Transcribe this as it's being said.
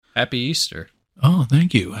Happy Easter. Oh,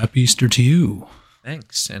 thank you. Happy Easter to you.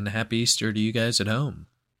 Thanks, and happy Easter to you guys at home.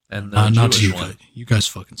 And Not to you one. guys. You guys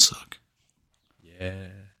fucking suck.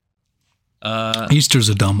 Yeah. Easter's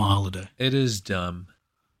a dumb holiday. It is dumb.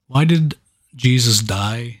 Why did Jesus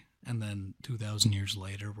die? And then 2,000 years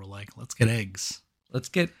later, we're like, let's get eggs. Let's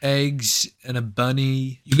get eggs and a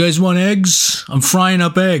bunny. You guys want eggs? I'm frying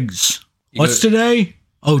up eggs. What's today?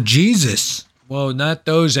 Oh, Jesus. Whoa, not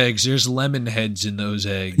those eggs. There's lemon heads in those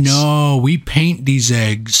eggs. No, we paint these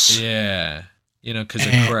eggs. Yeah. Because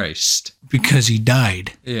of Christ. Because he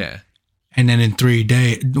died. Yeah. And then in 3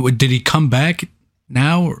 days, did he come back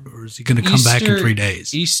now, or is he going to come back in 3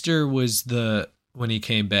 days? Easter was when he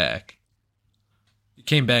came back. He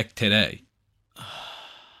came back today, I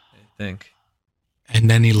think. And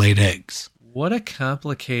then he laid eggs. What a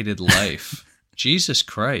complicated life. Jesus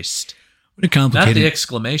Christ. What a complicated... Not the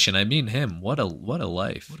exclamation, I mean him. What a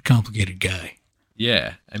life. What a complicated guy.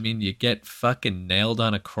 Yeah, I mean, you get fucking nailed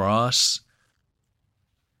on a cross.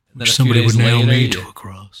 And then somebody would nail me to a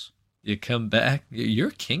cross. You come back.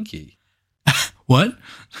 You're kinky. What?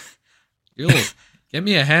 Get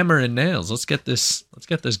me a hammer and nails. Let's get this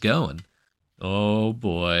going. Oh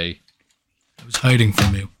boy. I was hiding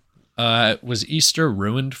from you. Was Easter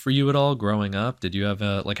ruined for you at all growing up? Did you have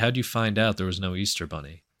how'd you find out there was no Easter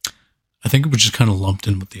bunny? I think it was just kind of lumped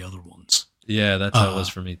in with the other ones. Yeah, that's how it was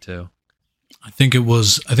for me too. I think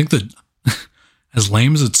that as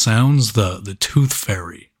lame as it sounds, the tooth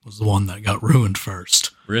fairy was the one that got ruined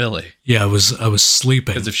first. Really? Yeah, I was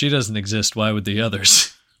sleeping. Because if she doesn't exist, why would the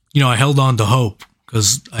others? I held on to hope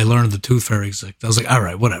because I learned the tooth fairy exists. I was like, all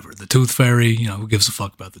right, whatever. The tooth fairy, who gives a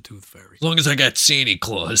fuck about the tooth fairy? As long as I got Santa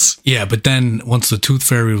Claus. Yeah, but then once the tooth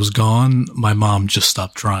fairy was gone, my mom just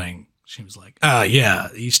stopped trying. She was like, yeah,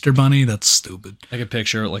 Easter bunny, that's stupid. I could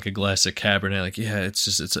picture like a glass of Cabernet, like, yeah,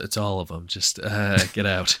 it's all of them. Just get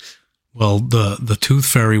out. Well, the tooth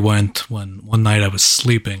fairy went when one night I was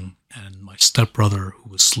sleeping and my stepbrother, who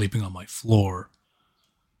was sleeping on my floor,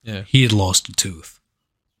 he had lost a tooth.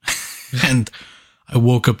 And I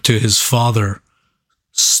woke up to his father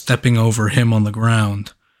stepping over him on the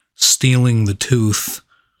ground, stealing the tooth.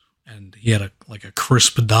 And he had a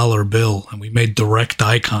crisp dollar bill, and we made direct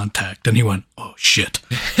eye contact. And he went, "Oh shit!"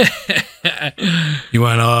 He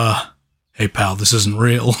went, "Hey pal, this isn't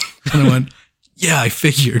real." And I went, "Yeah, I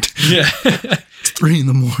figured." Yeah, it's 3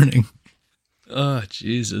 a.m. Oh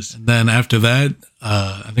Jesus! And then after that,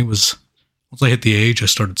 I think it was once I hit the age, I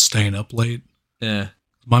started staying up late. Yeah,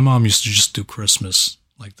 my mom used to just do Christmas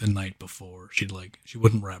like the night before. She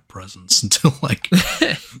wouldn't wrap presents until like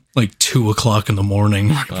 2:00 in the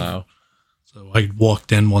morning. Wow. So I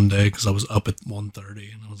walked in one day because I was up at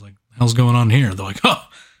 1:30 and I was like, "How's going on here?" They're like, "Oh,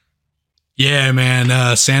 yeah,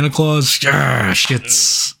 man, Santa Claus,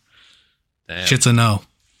 shit's a no."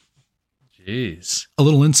 Jeez. A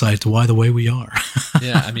little insight to why the way we are.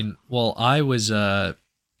 Yeah, I mean, well, I was, I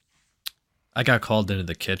got called into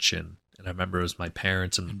the kitchen, and I remember it was my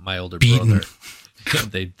parents and my older brother.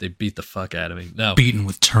 They beat the fuck out of me. No, beaten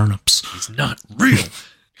with turnips. It's not real.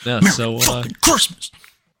 No, Merry fucking Christmas.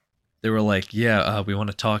 They were like, "Yeah, we want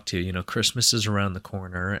to talk to you. Christmas is around the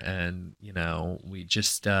corner, and we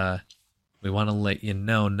just we want to let you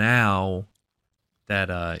know now that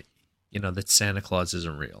that Santa Claus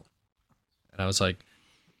isn't real." And I was like,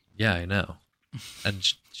 "Yeah, I know." And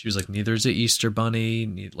she was like, "Neither is the Easter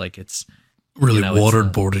bunny. It's." Really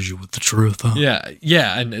waterboarded you with the truth, huh?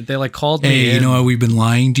 Yeah, and they called me. Hey, you know how we've been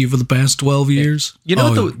lying to you for the past 12 years? You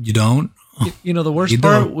don't? The worst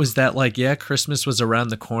part was that, Christmas was around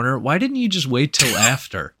the corner. Why didn't you just wait till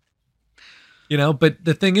after? But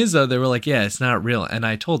the thing is, though, they were like, "Yeah, it's not real." And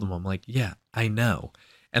I told them, I'm like, "Yeah, I know."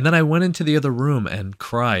 And then I went into the other room and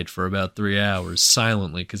cried for about 3 hours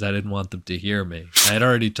silently because I didn't want them to hear me. I had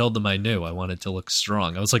already told them I knew. I wanted to look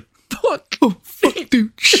strong. I was like, "Fuck. Oh, fuck,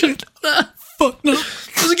 dude. Shit. Fuck, no." I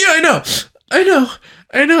was like, "Yeah, I know.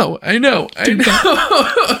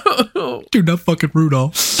 Dude, not fucking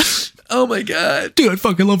Rudolph. Oh my God. Dude, I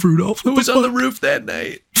fucking love Rudolph. Who was on the roof that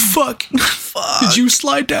night? Fuck. Did you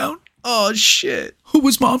slide down? Oh, shit. Who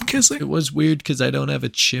was mom kissing? It was weird because I don't have a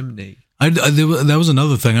chimney. That was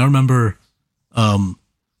another thing. I remember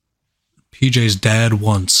PJ's dad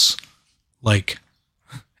once,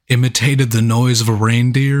 imitated the noise of a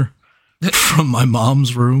reindeer from my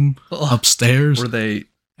mom's room upstairs. Were they?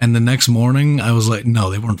 And the next morning, I was like,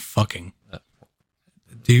 "No, they weren't fucking."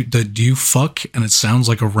 Do you fuck and it sounds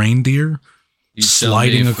like a reindeer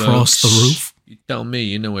sliding across the roof? You tell me.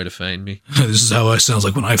 You know where to find me. This is how it sounds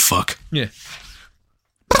like when I fuck. Yeah.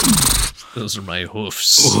 Those are my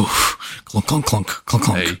hoofs. Ooh, clunk, clunk, clunk, clunk,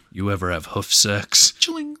 clunk. Hey, you ever have hoof sex?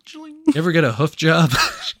 Chilling, chilling. You ever get a hoof job?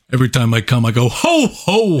 Every time I come, I go, ho,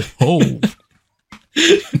 ho, ho.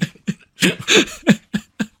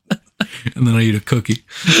 And then I eat a cookie.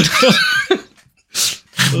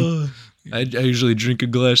 I usually drink a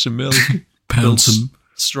glass of milk. Pound some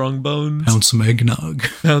strong bones. Pound some eggnog.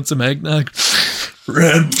 Pound some eggnog.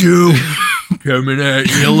 Red 2 coming at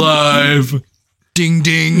you live. Ding,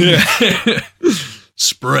 ding. Yeah.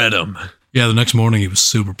 Spread them. Yeah, the next morning he was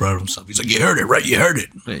super proud of himself. He's like, you heard it, right? You heard it.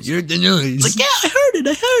 You heard the noise. He's like, yeah, I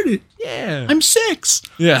heard it. Yeah. I'm 6.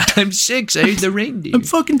 Yeah, I'm 6. I heard the reindeer. I'm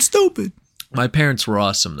fucking stupid. My parents were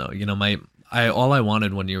awesome, though. You know, all I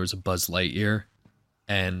wanted one year was a Buzz Lightyear,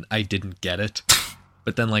 and I didn't get it.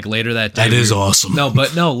 But then, like, later that day... That is awesome.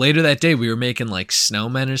 Later that day, we were making, like,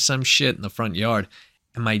 snowmen or some shit in the front yard,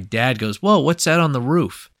 and my dad goes, whoa, what's that on the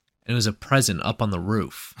roof? And it was a present up on the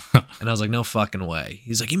roof. And I was like, no fucking way.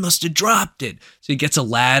 He's like, he must have dropped it. So he gets a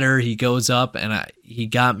ladder, he goes up, and he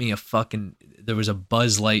got me there was a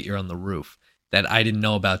Buzz Lightyear on the roof that I didn't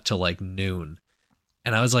know about till, like, noon.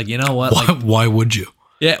 And I was like, you know what? Why would you?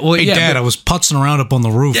 Yeah, well, hey, yeah. Dad, I was putzing around up on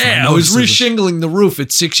the roof. Yeah, I was reshingling the roof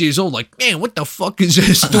at 6 years old. Like, man, what the fuck is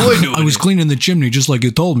this toy doing? I was cleaning the chimney just like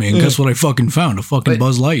you told me, and guess what I fucking found? A fucking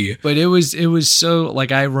Buzz Lightyear. But it was so,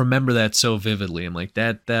 like, I remember that so vividly. I'm like,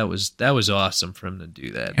 that was awesome for him to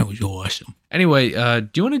do that. That was awesome. Anyway, do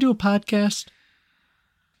you want to do a podcast?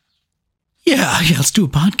 Yeah, let's do a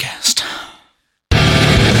podcast.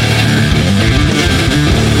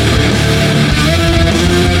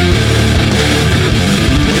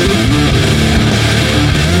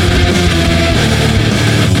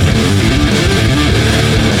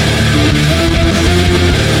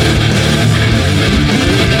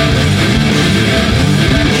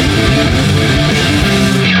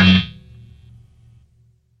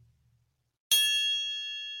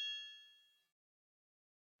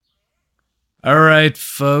 All right,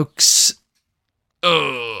 folks.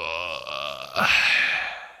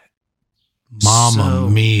 Mamma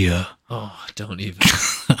mia. Oh, don't even.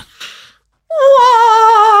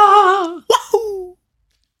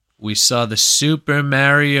 We saw the Super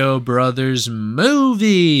Mario Brothers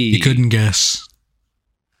movie. You couldn't guess.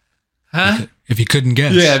 Huh? If you couldn't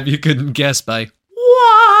guess. Yeah, if you couldn't guess by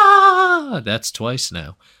that's twice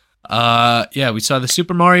now. Yeah, we saw the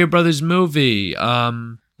Super Mario Brothers movie.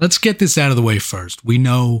 Let's get this out of the way first. We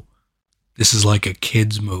know this is like a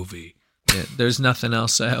kid's movie. Yeah, there's nothing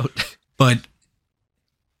else out. But,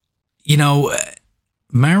 you know,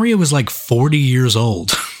 Mario was like 40 years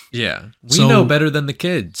old. Yeah, we know better than the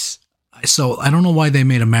kids. So I don't know why they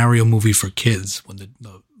made a Mario movie for kids when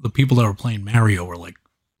the people that were playing Mario were like,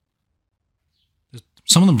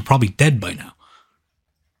 some of them are probably dead by now.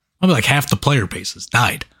 Probably like half the player base has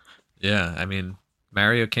died. Yeah, I mean,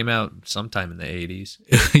 Mario came out sometime in the 80s.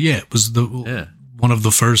 Yeah, it was one of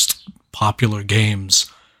the first popular games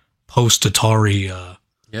post Atari.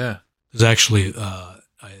 Yeah. There's actually,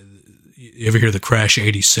 you ever hear the Crash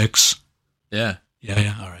 86? Yeah.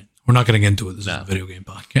 Yeah, all right. We're not going to get into it. This is a video game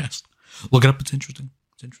podcast. Look it up. It's interesting.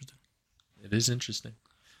 It is interesting.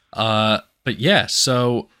 But yeah,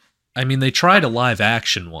 so, I mean, they tried a live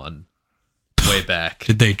action one way back.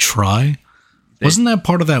 Did they try? Wasn't that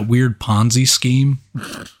part of that weird Ponzi scheme?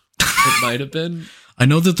 It might have been. I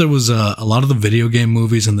know that there was a lot of the video game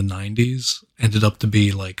movies in the 90s ended up to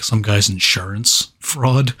be like some guy's insurance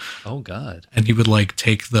fraud. Oh, God. And he would like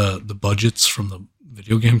take the budgets from the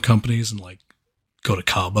video game companies and like go to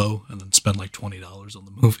Cabo and then spend like $20 on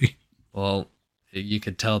the movie. Well, you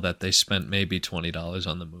could tell that they spent maybe $20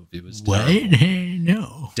 on the movie. It was what?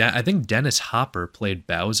 No. I think Dennis Hopper played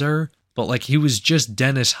Bowser, but like he was just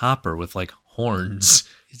Dennis Hopper with like horns.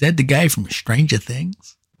 Is that the guy from Stranger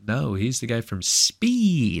Things? No, he's the guy from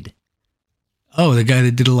Speed. Oh, the guy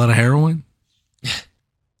that did a lot of heroin?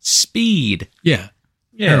 Speed. Yeah.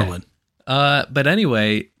 Heroin. But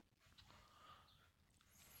anyway,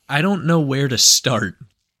 I don't know where to start.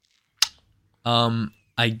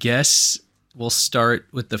 I guess we'll start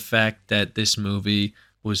with the fact that this movie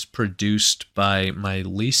was produced by my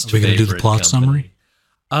least favorite. Are we going to do the plot summary?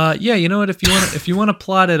 Yeah, you know what? If you want to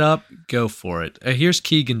plot it up, go for it. Here's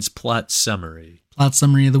Keegan's plot summary. Plot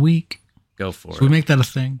summary of the week. Go for it. Should we make that a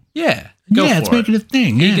thing? Yeah. Let's make it a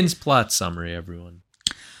thing. Keegan's plot summary, everyone.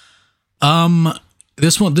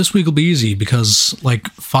 This week will be easy because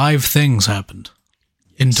like 5 things happened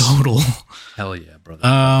in total. Hell yeah,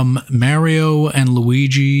 brother. Mario and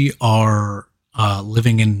Luigi are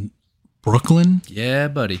living in Brooklyn. Yeah,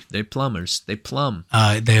 buddy. They're plumbers. They plumb.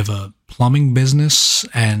 They have a plumbing business,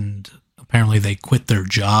 and apparently they quit their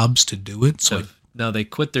jobs to do it. So No, they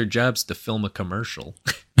quit their jobs to film a commercial.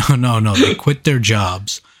 No. They quit their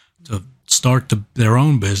jobs to start their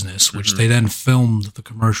own business, which they then filmed the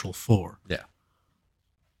commercial for. Yeah.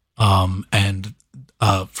 And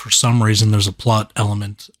for some reason, there's a plot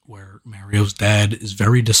element where Mario's dad is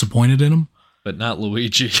very disappointed in him. But not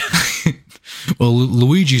Luigi. Well,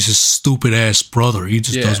 Luigi's his stupid-ass brother. He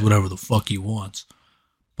just does whatever the fuck he wants.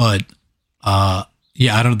 But,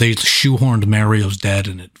 they shoehorned Mario's dad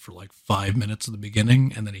in it for like 5 minutes at the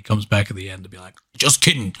beginning, and then he comes back at the end to be like, just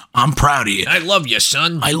kidding, I'm proud of you. I love you,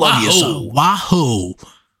 son. I love you, son. Wahoo!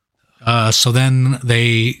 So then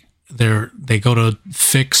they go to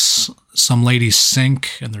fix some lady's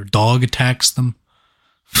sink, and their dog attacks them.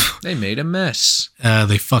 They made a mess.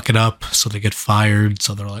 They fuck it up, so they get fired.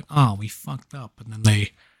 So they're like, "Oh, we fucked up," and then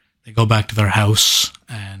they go back to their house,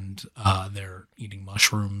 and they're eating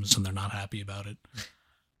mushrooms, and they're not happy about it.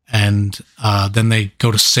 And then they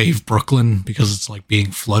go to save Brooklyn because it's like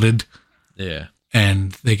being flooded. Yeah,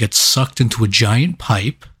 and they get sucked into a giant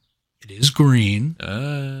pipe. It is green.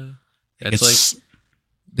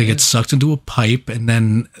 They get sucked into a pipe, and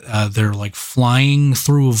then they're like flying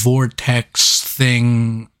through a vortex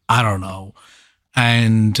thing. I don't know.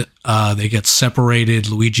 And they get separated.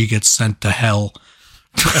 Luigi gets sent to hell.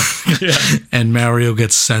 And Mario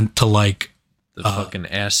gets sent to like the fucking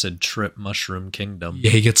acid trip mushroom kingdom.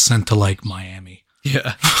 Yeah, he gets sent to like Miami.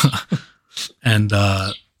 Yeah. And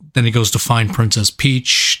then he goes to find Princess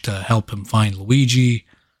Peach to help him find Luigi.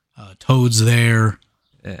 Toad's there.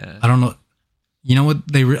 Yeah. I don't know. You know what?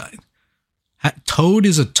 Toad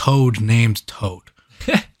is a toad named Toad.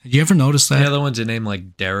 Did you ever notice that? The other one's a name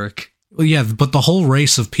like Derek. Well, yeah, but the whole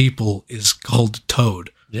race of people is called Toad.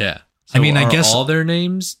 Yeah. So I guess all their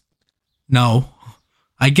names. No,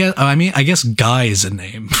 I guess Guy is a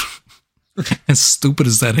name. As stupid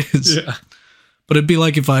as that is. Yeah. But it'd be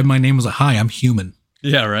like if my name was hi, I'm human.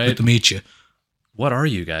 Yeah, right. Good to meet you. What are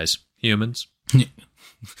you guys? Humans?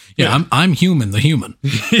 Yeah. I'm human, the human.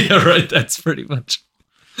 Yeah, right. That's pretty much.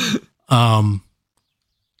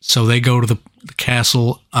 So they go to the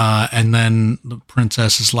castle, and then the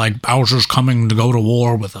princess is like, Bowser's coming to go to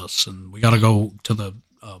war with us, and we got to go to the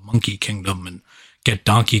Monkey Kingdom and get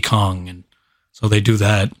Donkey Kong, and so they do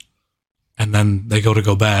that, and then they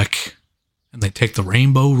go back, and they take the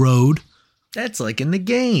Rainbow Road. That's like in the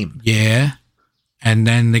game. Yeah, and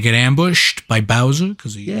then they get ambushed by Bowser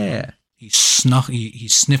because he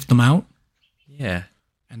sniffed them out. Yeah.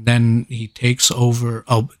 And then he takes over.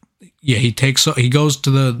 Oh, yeah, he goes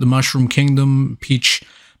to the Mushroom Kingdom. Peach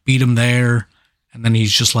beat him there. And then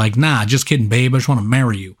he's just like, nah, just kidding, babe. I just want to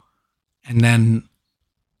marry you. And then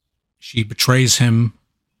she betrays him.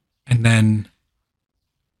 And then,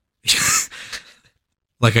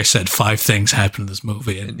 like I said, 5 things happen in this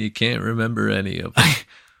movie. And you can't remember any of them.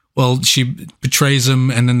 Well, she betrays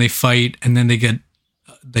him, and then they fight, and then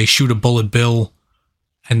they shoot a bullet bill,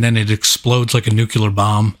 and then it explodes like a nuclear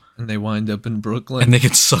bomb. And they wind up in Brooklyn. And they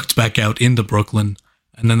get sucked back out into Brooklyn,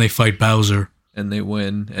 and then they fight Bowser. And they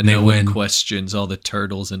win. And no one questions all the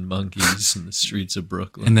turtles and monkeys in the streets of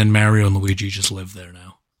Brooklyn. And then Mario and Luigi just live there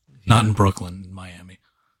now. Yeah. Not in Brooklyn, in Miami.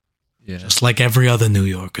 Yeah. Just like every other New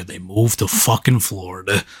Yorker, they moved to fucking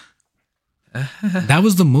Florida. That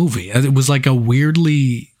was the movie. It was like a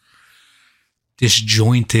weirdly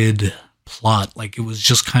disjointed plot. Like it was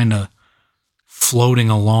just kind of floating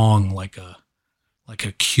along like a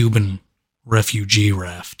Cuban refugee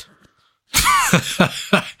raft.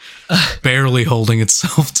 Barely holding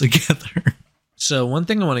itself together. So one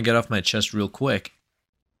thing I want to get off my chest real quick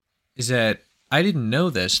is that I didn't know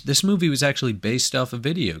this. This movie was actually based off a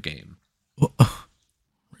video game.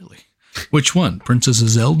 Really? Which one? Princess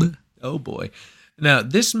Zelda? Oh boy. Now,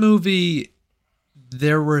 this movie,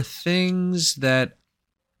 there were things that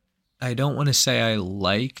I don't want to say I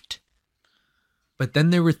liked, but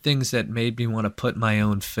then there were things that made me want to put my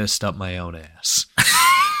own fist up my own ass.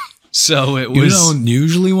 So it was. You don't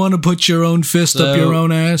usually want to put your own fist up your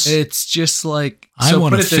own ass? It's just like. I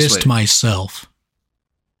want to fist myself.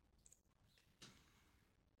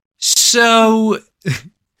 So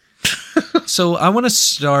I want to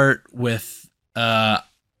start with.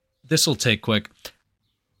 This will take quick.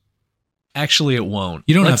 Actually, it won't.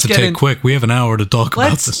 You don't have to take quick. We have an hour to talk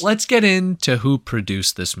about this. Let's get into who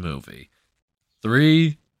produced this movie.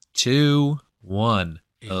 3, 2, 1.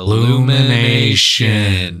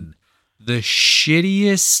 Illumination. The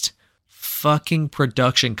shittiest fucking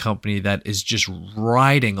production company that is just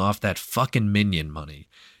riding off that fucking Minion money.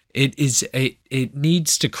 It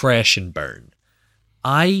needs to crash and burn.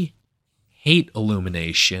 I hate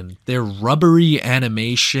Illumination. Their rubbery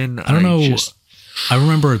animation. I don't know. I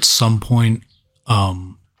remember at some point,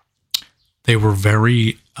 they they were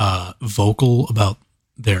very vocal about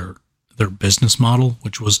their business model,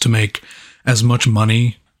 which was to make as much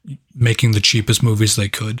money making the cheapest movies they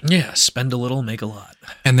could. Yeah, spend a little, make a lot.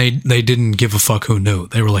 And they didn't give a fuck who knew.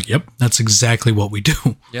 They were like, yep, that's exactly what we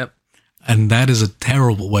do. Yep. And that is a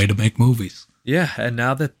terrible way to make movies. Yeah, and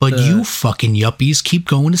now that But you fucking yuppies keep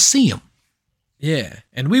going to see them. Yeah,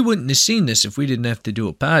 and we wouldn't have seen this if we didn't have to do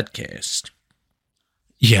a podcast.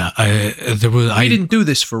 Yeah, we didn't do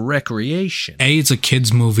this for recreation. A, it's a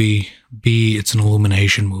kid's movie. B, it's an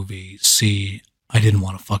Illumination movie. C, I didn't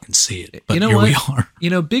want to fucking see it. But here we are.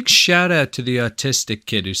 Big shout out to the autistic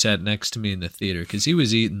kid who sat next to me in the theater because he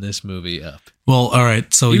was eating this movie up. Well, all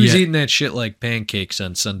right. So he was eating that shit like pancakes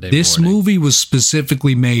on Sunday morning. This movie was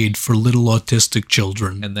specifically made for little autistic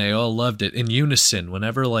children. And they all loved it in unison.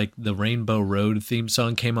 Whenever like the Rainbow Road theme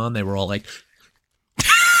song came on, they were all like...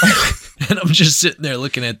 And I'm just sitting there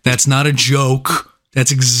looking at... That's not a joke.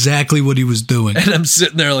 That's exactly what he was doing. And I'm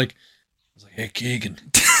sitting there like... I was like, hey, Keegan.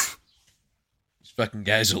 These fucking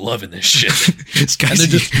guys are loving this shit. This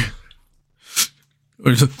guy's...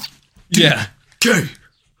 Yeah. Okay.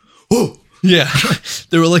 Oh. Yeah.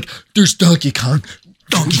 They were like, there's Donkey Kong.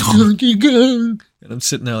 Donkey Kong. And I'm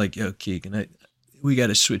sitting there like, yo, Keegan, we got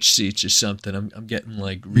to switch seats or something. I'm getting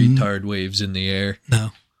like retard waves in the air.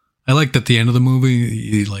 No. I liked at the end of the movie,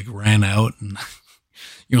 he like ran out and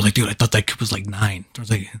you were like, dude, I thought that kid was like 9.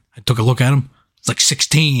 I took a look at him. It's like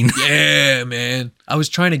 16. Yeah, man. I was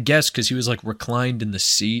trying to guess because he was like reclined in the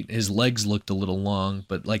seat. His legs looked a little long,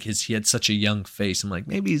 but like he had such a young face. I'm like,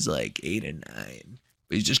 maybe he's like 8 or 9,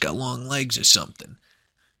 but he's just got long legs or something.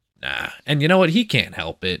 Nah. And you know what? He can't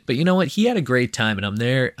help it. But you know what? He had a great time, and I'm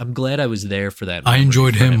there. I'm glad I was there for that. I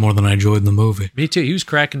enjoyed him more than I enjoyed the movie. Me too. He was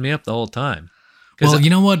cracking me up the whole time. Well,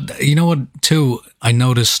 you know what, too, I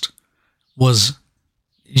noticed was,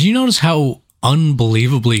 did you notice how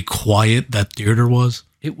unbelievably quiet that theater was?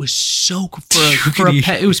 It was so,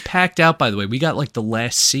 it was packed out, by the way. We got like the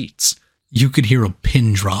last seats. You could hear a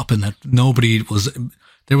pin drop and that nobody was,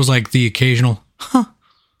 there was like the occasional, huh.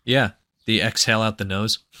 Yeah, the exhale out the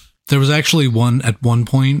nose. There was actually at one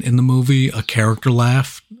point in the movie, a character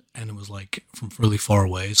laughed. And it was like from really far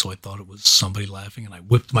away, so I thought it was somebody laughing, and I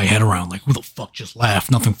whipped my head around like, who the fuck just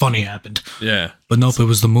laughed? Nothing funny happened. Yeah. But nope, it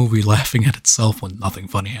was the movie laughing at itself when nothing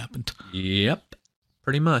funny happened. Yep.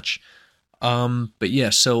 Pretty much. But yeah,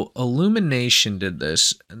 so Illumination did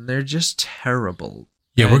this, and they're just terrible.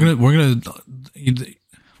 Yeah, we're gonna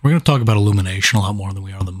talk about Illumination a lot more than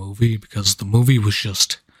we are the movie, because the movie was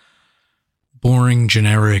just boring,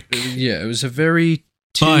 generic. Yeah, it was a very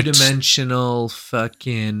two-dimensional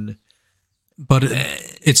fucking... But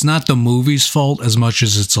it's not the movie's fault as much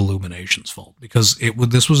as it's Illumination's fault, because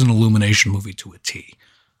this was an Illumination movie to a T.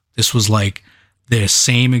 This was like the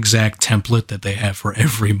same exact template that they have for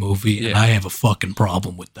every movie, and I have a fucking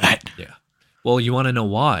problem with that. Yeah. Well, you want to know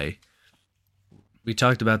why? We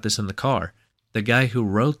talked about this in the car. The guy who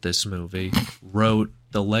wrote this movie wrote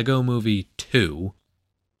the Lego Movie 2,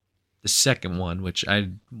 the second one, which I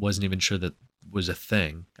wasn't even sure that was a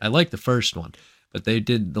thing. I like the first one, but they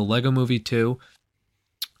did the Lego Movie 2,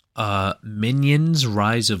 Minions: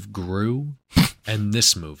 Rise of Gru, and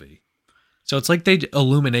this movie. So it's like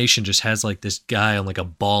Illumination just has like this guy on like a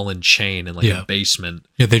ball and chain in like a basement.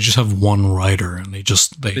 Yeah, they just have one writer, and they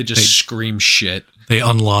just scream shit. They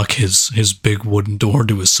unlock his big wooden door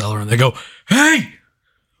to his cellar, and they go, "Hey,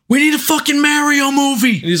 we need a fucking Mario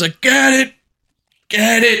movie." And he's like, "Get it.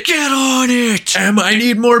 Get on it. I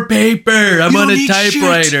need more paper. I'm on a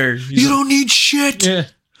typewriter." You don't need shit. Yeah.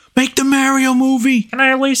 Make the Mario movie. Can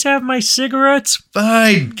I at least have my cigarettes?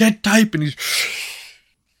 Fine. Get typing.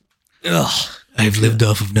 Ugh. I've lived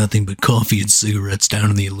off of nothing but coffee and cigarettes down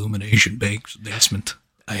in the Illumination basement.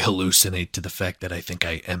 I hallucinate to the fact that I think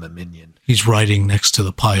I am a minion. He's writing next to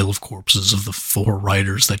the pile of corpses of the 4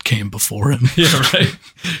 writers that came before him. Yeah, right.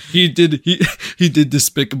 He did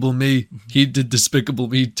Despicable Me. He did Despicable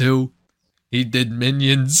Me 2. He did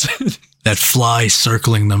Minions. That fly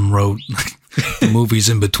circling them wrote the movies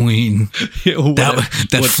in between.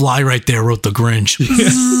 That fly right there wrote The Grinch.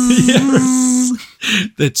 Yeah, right.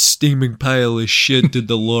 That steaming pile of shit did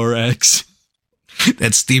the Lorax.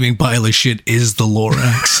 That steaming pile of shit is the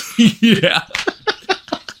Lorax. Yeah.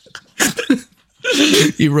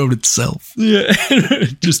 He wrote itself. Yeah.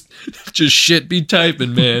 just shit be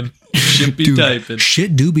typing, man. Shit be typing.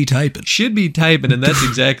 Shit do be typing. Shit be typing, and that's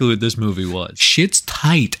exactly what this movie was. Shit's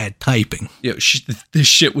tight at typing. Yeah, this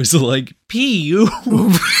shit was like, P.U.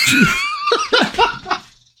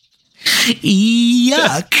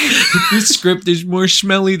 Yuck. This script is more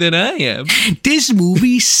smelly than I am. This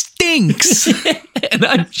movie stinks. And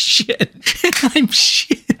I'm shit. I'm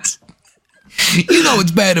shit. You know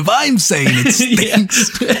it's bad if I'm saying it stinks.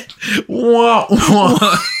 Wah,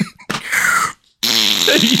 wah.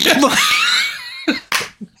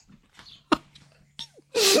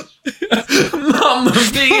 Mamma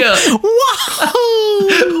mia!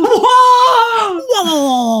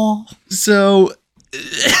 Whoa! So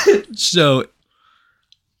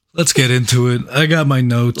let's get into it. I got my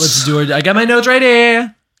notes. Let's do it. I got my notes right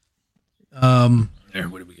here. There,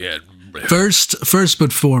 what do we get? First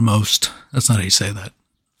but foremost. That's not how you say that.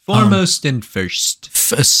 Foremost and first.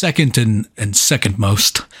 Second and second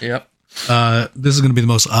most. Yep. This is going to be the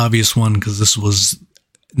most obvious one because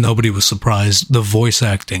nobody was surprised. The voice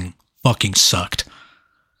acting fucking sucked.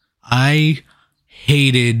 I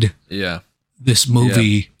hated this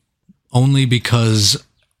movie only because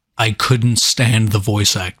I couldn't stand the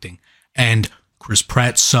voice acting. And Chris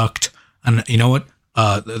Pratt sucked. And you know what?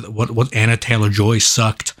 What Anna Taylor-Joy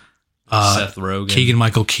sucked. Seth Rogen.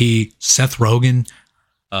 Keegan-Michael Key. Seth Rogen.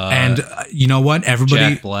 And you know what?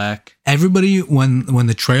 Jack Black. Everybody, when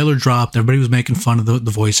the trailer dropped, everybody was making fun of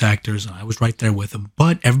the voice actors, and I was right there with them.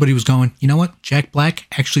 But everybody was going, you know what? Jack Black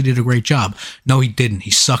actually did a great job. No, he didn't.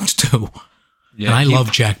 He sucked too. Yeah, and I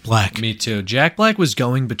love Jack Black. Me too. Jack Black was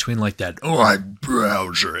going between like that,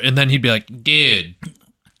 browser, and then he'd be like, dude,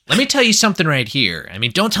 let me tell you something right here. I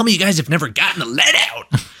mean, don't tell me you guys have never gotten a let out.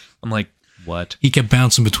 I'm like, what? He kept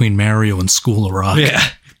bouncing between Mario and School of Rock. Yeah.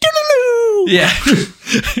 Yeah.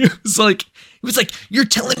 It was like, you're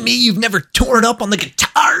telling me you've never torn up on the guitar?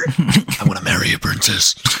 I want to marry a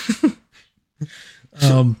princess.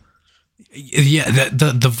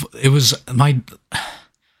 It was my.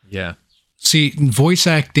 Yeah. See, voice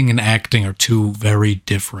acting and acting are two very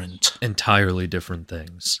different, entirely different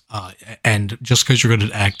things. And just because you're good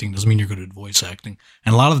at acting doesn't mean you're good at voice acting.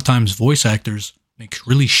 And a lot of the times, voice actors make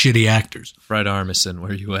really shitty actors. Fred Armisen,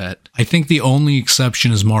 where you at? I think the only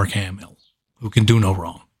exception is Mark Hamill, who can do no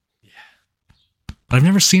wrong. Yeah. But I've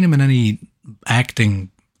never seen him in any acting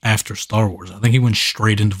after Star Wars. I think he went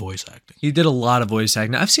straight into voice acting. He did a lot of voice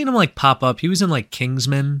acting. I've seen him like pop up. He was in like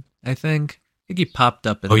Kingsman, I think. I think he popped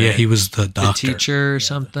up in yeah, he was the doctor. The teacher or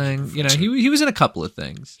something. You know, he was in a couple of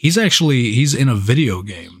things. He's in a video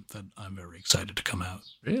game that I'm very excited to come out.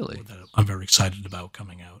 Really? That I'm very excited about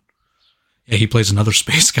coming out. Yeah, he plays another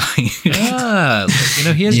space guy. You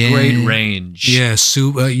know, he has great range. Yeah,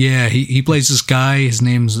 he plays this guy. His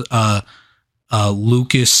name's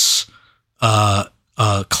Lucas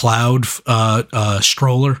Cloud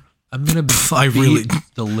Stroller. I'm gonna beat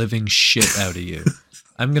the living shit out of you.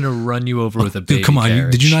 I'm gonna run you over with a baby dude, come on,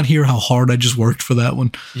 carriage. Did you not hear how hard I just worked for that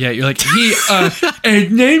one? Yeah, you're like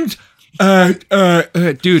named.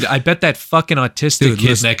 Dude, I bet that fucking autistic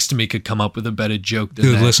kid next to me could come up with a better joke than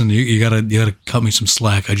that. Dude, listen, you gotta cut me some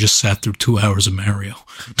slack. I just sat through 2 hours of Mario.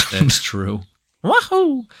 That's true.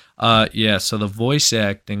 Wahoo! Yeah, so the voice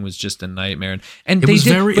acting was just a nightmare. And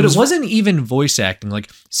it wasn't even voice acting.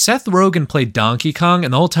 Like, Seth Rogen played Donkey Kong,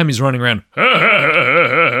 and the whole time he's running around,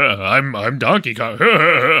 I'm Donkey Kong.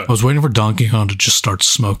 I was waiting for Donkey Kong to just start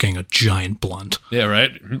smoking a giant blunt. Yeah, right?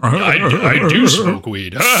 I do smoke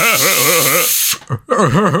weed.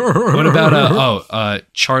 What about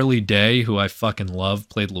Charlie Day, who I fucking love,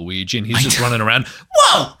 played Luigi, and he's just running around,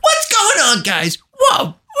 whoa, what's going on, guys?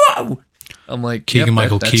 Whoa. I'm like,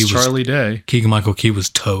 Keegan-Michael Key was Charlie Day. Keegan-Michael Key was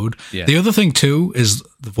Toad. Yeah. The other thing too is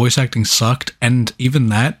the voice acting sucked, and even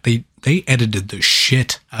that they edited the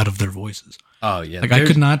shit out of their voices. Oh yeah, like I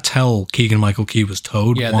could not tell Keegan-Michael Key was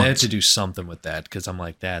Toad. Yeah, once. they had to do something with that because I'm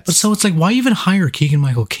like that. But so it's like, why even hire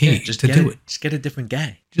Keegan-Michael Key to do it? Just get a different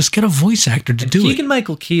guy. Just get a voice actor to do it.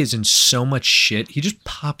 Keegan-Michael Key is in so much shit. He just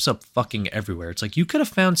pops up fucking everywhere. It's like you could have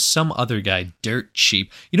found some other guy dirt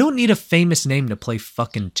cheap. You don't need a famous name to play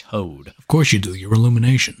fucking Toad. Of course you do. You're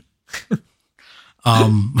Illumination.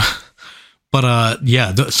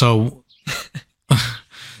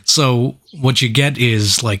 So what you get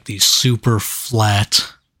is like these super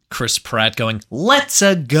flat Chris Pratt going,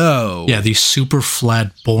 "Let's-a go." Yeah, these super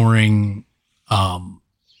flat, boring,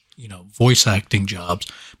 voice acting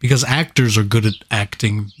jobs, because actors are good at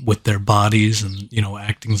acting with their bodies, and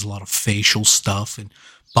acting is a lot of facial stuff and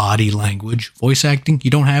body language. Voice acting,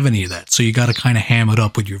 you don't have any of that, so you got to kind of ham it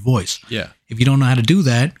up with your voice. Yeah. If you don't know how to do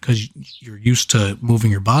that because you're used to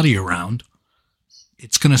moving your body around,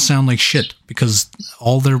 it's going to sound like shit because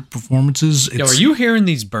all their performances... Are you hearing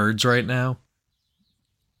these birds right now?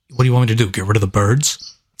 What do you want me to do? Get rid of the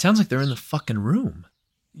birds? It sounds like they're in the fucking room.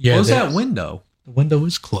 Yeah. Close that window. The window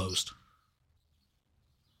is closed.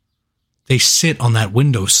 They sit on that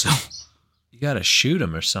windowsill. You got to shoot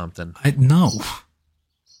them or something. No.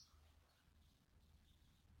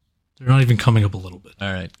 They're not even coming up a little bit.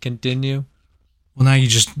 All right, continue. Well, now you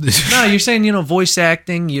just no. You're saying voice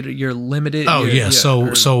acting. You're limited. Oh yeah.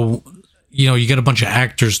 So you get a bunch of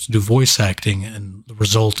actors to do voice acting, and the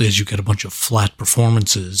result is you get a bunch of flat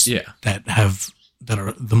performances. Yeah. That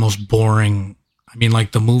are the most boring. I mean,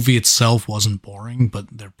 like the movie itself wasn't boring, but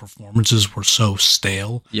their performances were so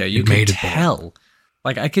stale. Yeah, you could tell.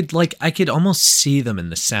 Like I could almost see them in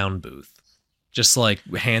the sound booth, just like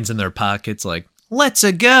hands in their pockets, like let's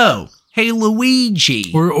go. Hey,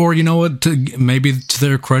 Luigi. Or you know what? Maybe to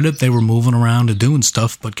their credit, they were moving around and doing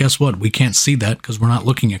stuff. But guess what? We can't see that because we're not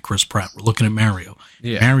looking at Chris Pratt. We're looking at Mario.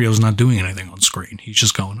 Yeah. Mario's not doing anything on screen. He's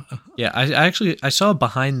just going. Yeah, I saw a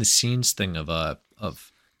behind the scenes thing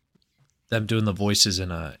of them doing the voices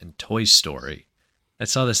in Toy Story. I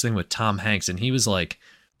saw this thing with Tom Hanks, and he was like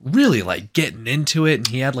really like getting into it, and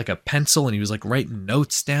he had like a pencil, and he was like writing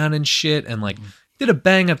notes down and shit, and like did a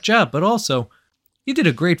bang up job, but also. He did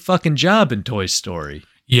a great fucking job in Toy Story.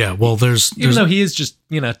 Yeah, well, there's even though he is just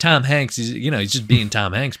Tom Hanks, he's just being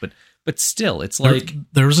Tom Hanks, but still, it's like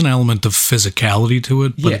there's an element of physicality to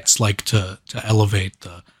it, but it's like to elevate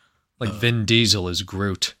the like Vin Diesel is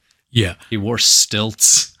Groot. Yeah, he wore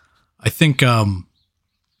stilts. I think a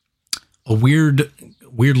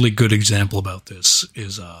weirdly good example about this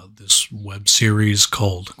is this web series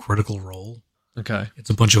called Critical Role. Okay,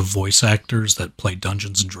 it's a bunch of voice actors that play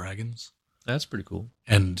Dungeons and Dragons. That's pretty cool.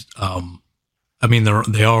 And, I mean,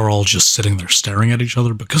 they are all just sitting there staring at each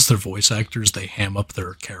other because they're voice actors. They ham up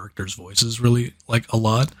their characters' voices really, like, a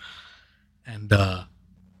lot. And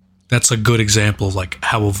that's a good example of, like,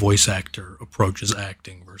 how a voice actor approaches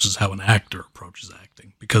acting versus how an actor approaches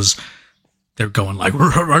acting. Because they're going like, and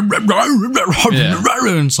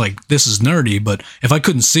it's like, this is nerdy, but if I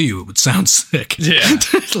couldn't see you, it would sound sick. Yeah.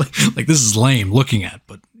 like, this is lame looking at,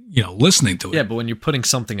 but... listening to it. Yeah, but when you're putting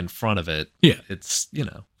something in front of it, it's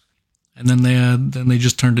And then they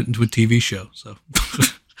just turned it into a TV show. So,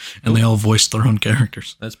 and they all voiced their own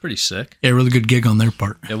characters. That's pretty sick. Yeah, really good gig on their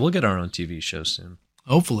part. Yeah, we'll get our own TV show soon.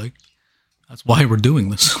 Hopefully, that's why we're doing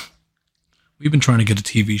this. We've been trying to get a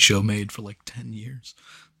TV show made for like 10 years.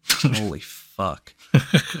 Holy fuck!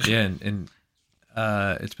 Yeah, and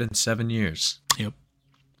it's been 7 years. Yep.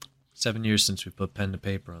 7 years since we put pen to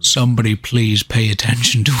paper on this. Somebody please pay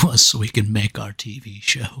attention to us so we can make our TV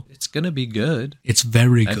show. It's going to be good. It's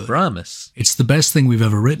very good. I promise. It's the best thing we've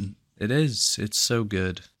ever written. It is. It's so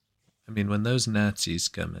good. I mean, when those Nazis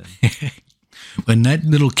come in. When that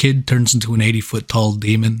little kid turns into an 80-foot tall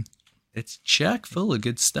demon. It's chock full of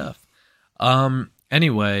good stuff.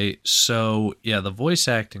 Anyway, so, yeah, the voice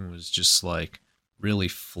acting was just, like, really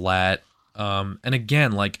flat. And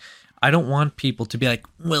again, like... I don't want people to be like,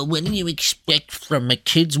 well, what do you expect from a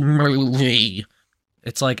kid's movie?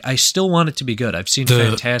 It's like, I still want it to be good. I've seen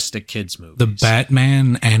fantastic kids' movies. The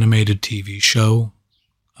Batman animated TV show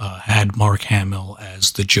had Mark Hamill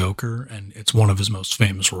as the Joker, and it's one of his most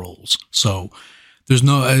famous roles. So there's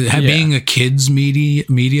no... being a kid's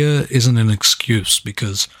media isn't an excuse,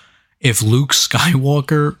 because if Luke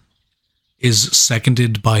Skywalker is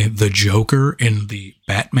seconded by the Joker in the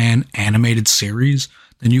Batman animated series...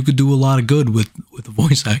 then you could do a lot of good with a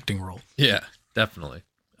voice acting role. Yeah, definitely.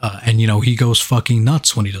 And, he goes fucking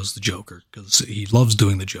nuts when he does the Joker, because he loves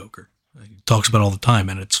doing the Joker. He talks about it all the time,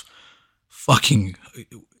 and it's fucking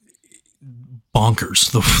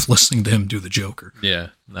bonkers listening to him do the Joker. Yeah,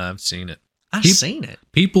 no, I've seen it. I've seen it.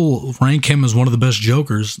 People rank him as one of the best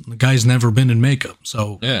Jokers. The guy's never been in makeup,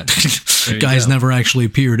 so yeah, the guy's never actually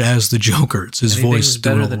appeared as the Joker. It's his voice.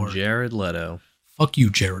 Better than Jared Leto. Fuck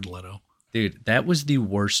you, Jared Leto. Dude, that was the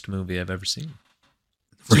worst movie I've ever seen.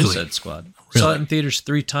 Really? Suicide Squad. Really? Saw it in theaters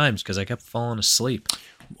 3 times because I kept falling asleep.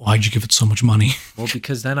 Why'd you give it so much money? Well,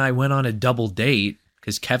 because then I went on a double date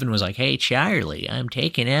because Kevin was like, hey, Charlie, I'm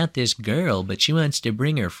taking out this girl, but she wants to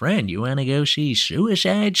bring her friend. You want to go see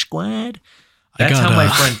Suicide Squad? That's how my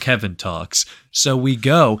friend Kevin talks. So we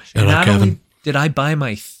go. Shout out, Kevin. Only did I buy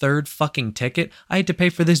my 3rd fucking ticket, I had to pay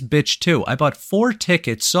for this bitch too. I bought 4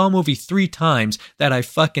 tickets, saw a movie 3 times that I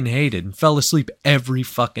fucking hated and fell asleep every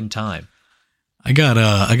fucking time. I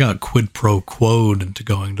got quid pro quoed into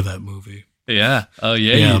going to that movie. Yeah. Oh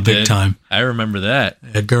yeah. Yeah, you big did. time. I remember that.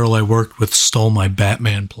 A girl I worked with stole my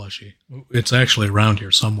Batman plushie. It's actually around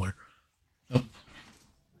here somewhere.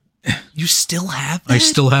 You still have that? I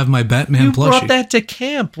still have my Batman plushie. You brought that to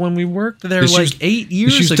camp when we worked there 8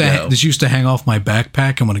 years ago. This used to hang off my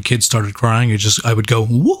backpack, and when a kid started crying, I would go,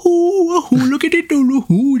 woohoo, look at it,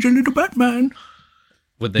 who's a little Batman.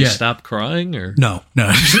 Would they stop crying or no,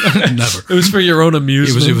 never? It was for your own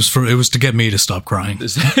amusement. It was to get me to stop crying. My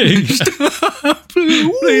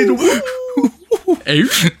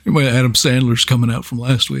Adam Sandler's coming out from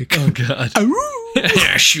last week. Oh God.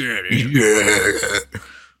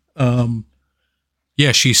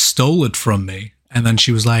 Yeah, she stole it from me, and then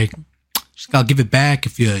she was like, "I'll give it back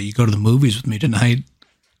if you go to the movies with me tonight."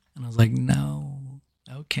 And I was like, "No,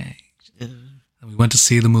 okay." And we went to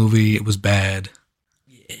see the movie. It was bad.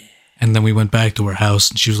 Yeah. And then we went back to her house,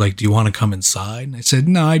 and she was like, "Do you want to come inside?" And I said,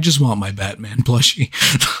 "No, I just want my Batman plushie."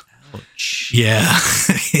 Ouch. Yeah.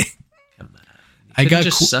 Come on.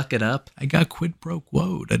 Just suck it up. I got quid pro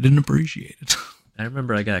quoed. I didn't appreciate it. I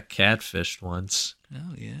remember I got catfished once.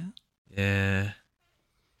 Oh, yeah? Yeah.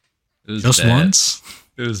 It was just bad. Once?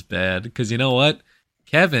 It was bad. Because you know what?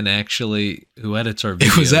 Kevin, actually, who edits our videos.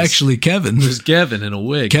 It was actually Kevin. It was Kevin in a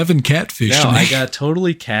wig. Kevin catfished me. I got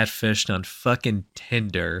totally catfished on fucking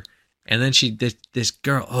Tinder. And then this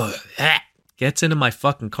girl gets into my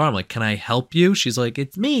fucking car. I'm like, "Can I help you?" She's like,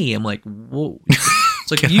 "It's me." I'm like, "Whoa."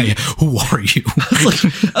 It's like, who are you?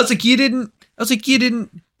 I was like,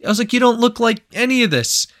 you don't look like any of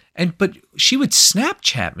this. But she would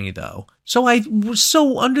Snapchat me though. So I was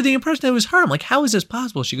so under the impression that it was her. I'm like, "How is this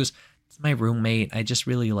possible?" She goes, "It's my roommate. I just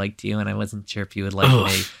really liked you and I wasn't sure if you would like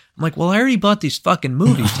me." I'm like, "Well, I already bought these fucking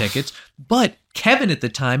movie tickets," but Kevin at the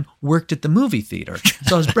time worked at the movie theater.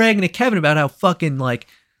 So I was bragging to Kevin about how fucking like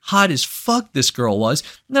hot as fuck this girl was.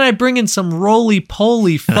 And then I bring in some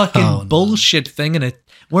roly-poly fucking bullshit thing and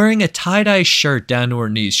wearing a tie-dye shirt down to her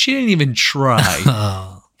knees. She didn't even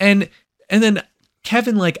try. And then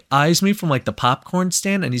Kevin like eyes me from like the popcorn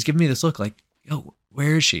stand and he's giving me this look like, "Yo,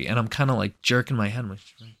 where is she?" And I'm kind of like jerking my head. I'm like,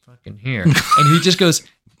 "She's right fucking here." And he just goes,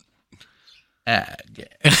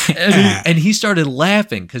 and he started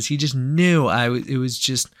laughing because he just knew it was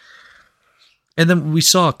just. And then we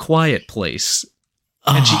saw A Quiet Place.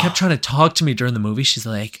 And she kept trying to talk to me during the movie. She's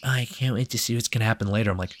like, "I can't wait to see what's going to happen later."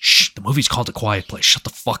 I'm like, "Shh, the movie's called A Quiet Place. Shut the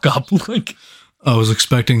fuck up." Like, I was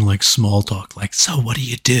expecting like small talk. Like, "So what do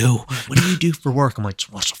you do? What do you do for work?" I'm like,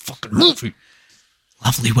 "Just watch the fucking movie."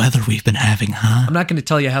 Lovely weather we've been having, huh? I'm not going to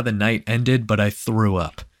tell you how the night ended, but I threw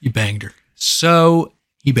up. You banged her. So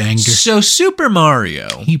he banged her. So Super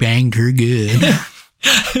Mario. He banged her good.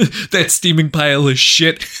 That steaming pile of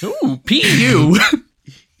shit. Ooh, PU.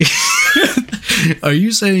 Are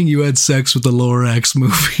you saying you had sex with the Lorax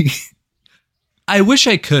movie? I wish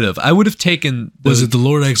I could have. I would have taken... Was it the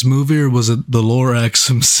Lorax movie or was it the Lorax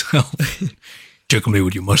himself? Tickle me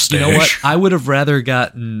with your mustache. You know what? I would have rather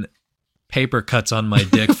gotten paper cuts on my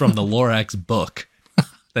dick from the Lorax book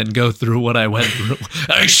than go through what I went through.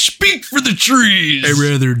 I speak for the trees. I'd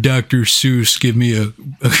rather Dr. Seuss give me a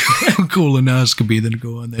colonoscopy than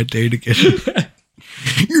go on that date again.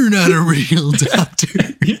 You're not a real doctor.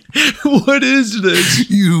 What is this?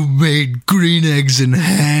 You made green eggs and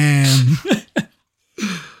ham.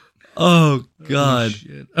 Oh, God.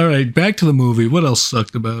 All right, back to the movie. What else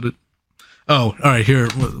sucked about it? Oh, all right, here.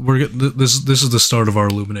 This is the start of our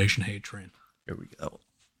Illumination hate train. Here we go.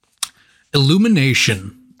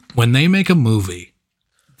 Illumination, when they make a movie,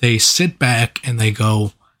 they sit back and they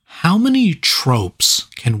go, "How many tropes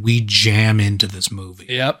can we jam into this movie?"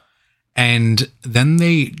 Yep. And then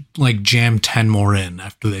they like jam 10 more in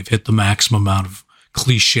after they've hit the maximum amount of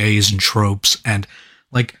cliches and tropes. And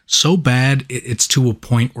like so bad, it's to a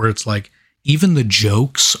point where it's like even the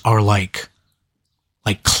jokes are like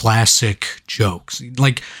classic jokes.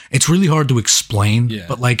 Like it's really hard to explain,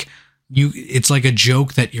 but like it's like a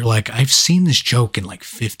joke that you're like, I've seen this joke in like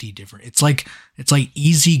 50 different. It's like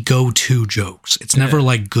easy go-to jokes. It's never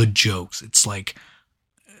like good jokes. It's like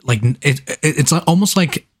it's almost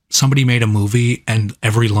like somebody made a movie and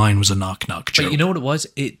every line was a knock-knock joke. But you know what it was?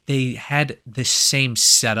 They had the same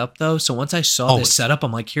setup, though. So once I saw this setup,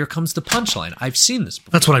 I'm like, here comes the punchline. I've seen this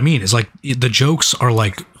before. That's what I mean. Is like the jokes are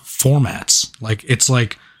like formats. Like it's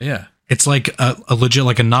like it's like a legit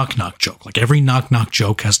like a knock-knock joke. Like every knock-knock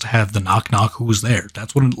joke has to have the knock-knock who's there.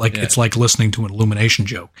 That's what it's like listening to an Illumination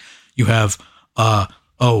joke. You have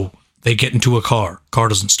they get into a car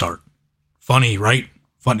doesn't start. Funny, right?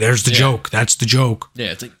 Fun. There's the joke. That's the joke.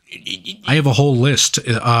 Yeah, it's like I have a whole list.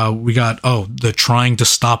 We got the trying to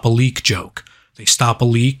stop a leak joke. They stop a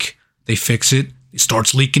leak, they fix it, it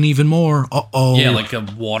starts leaking even more. Yeah, like a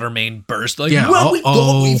water main burst. Like,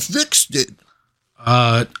 we fixed it.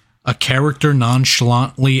 A character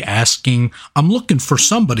nonchalantly asking, "I'm looking for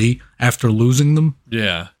somebody," after losing them.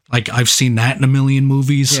 Yeah. Like I've seen that in a million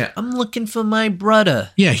movies. Yeah, "I'm looking for my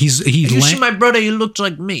brother." Yeah, you see my brother? He looks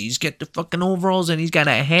like me. He's got the fucking overalls and he's got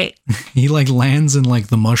a hat. He like lands in like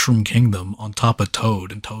the Mushroom Kingdom on top of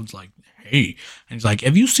Toad, and Toad's like, "Hey," and he's like,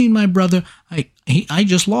 "Have you seen my brother? I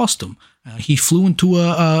just lost him." He flew into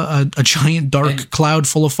a giant dark cloud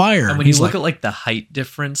full of fire. And when you look at like the height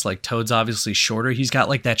difference, like Toad's obviously shorter. He's got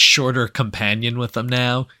like that shorter companion with him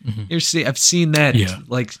now. Mm-hmm. I've seen that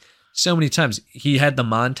like so many times. He had the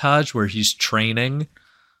montage where he's training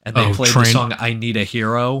and they played the song I Need a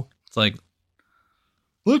Hero. It's like,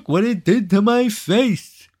 look what it did to my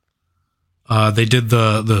face. They did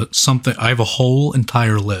the something. I have a whole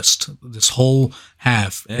entire list. This whole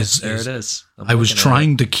half it is. I was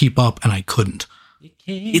trying to keep up and I couldn't.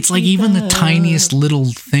 It's like even the tiniest little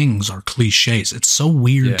things are cliches. It's so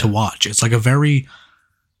weird to watch. It's like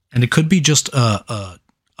and it could be just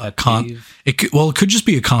it could just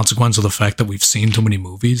be a consequence of the fact that we've seen too many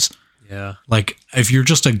movies. Yeah. Like if you're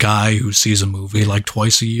just a guy who sees a movie like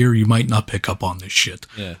twice a year, you might not pick up on this shit.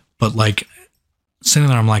 Yeah. But like sitting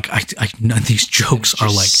there, I'm like, these jokes are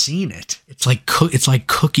like seen it. It's like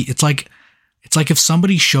cookie. It's like if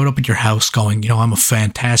somebody showed up at your house going, I'm a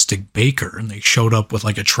fantastic baker, and they showed up with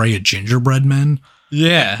like a tray of gingerbread men.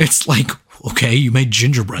 Yeah. It's like, okay, you made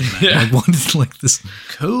gingerbread men. Yeah. Like, what is like this?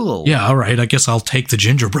 Cool. Yeah, all right. I guess I'll take the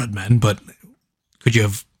gingerbread men, but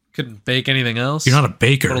couldn't bake anything else? You're not a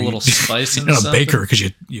baker. Put a little spice in. You're not a baker because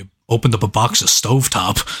you opened up a box of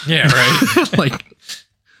stovetop. Yeah, right. Like.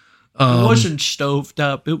 It wasn't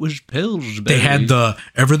stovetop, it was Pillsbury. They had the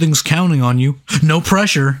everything's counting on you, no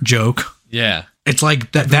pressure joke. Yeah. It's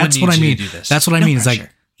like that's what I mean. That's what I mean. It's like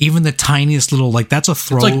even the tiniest little that's a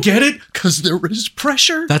throw. It's like, get it? Because there is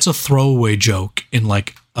pressure. That's a throwaway joke in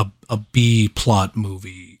like a B plot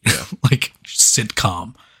movie, like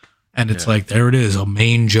sitcom. And it's like, there it is, a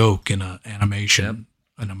main joke in an animation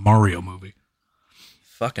in a Mario movie.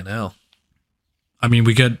 Fucking hell. I mean,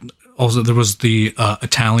 we get... Also, there was the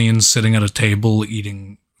Italians sitting at a table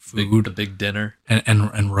eating food. The big dinner.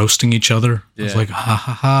 And roasting each other. Yeah. It's like, ha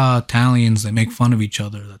ha ha, Italians, they make fun of each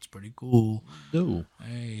other. That's pretty cool. No.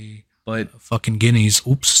 Hey. But fucking guineas.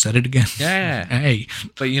 Oops, said it again. Yeah. Hey.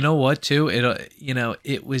 But you know what, too?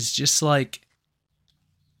 It was just like,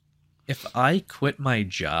 if I quit my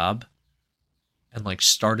job and like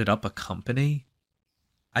started up a company,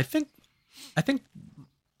 I think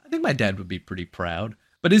my dad would be pretty proud.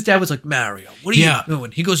 But his dad was like, Mario, what are you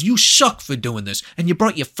doing? He goes, you suck for doing this. And you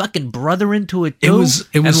brought your fucking brother into it too?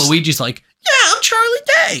 And Luigi's like, yeah, I'm Charlie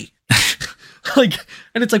Day.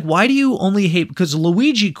 And it's like, why do you only hate... Because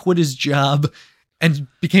Luigi quit his job and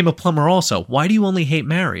became a plumber also. Why do you only hate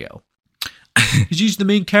Mario? Because he's the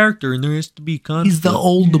main character and there has to be conflict. He's the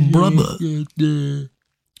older brother.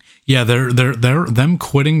 Yeah, them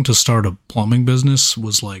quitting to start a plumbing business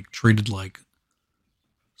was like treated like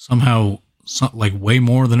somehow... like way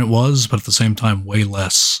more than it was, but at the same time, way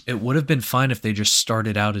less. It would have been fine if they just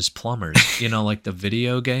started out as plumbers, like the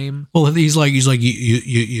video game. Well, he's like,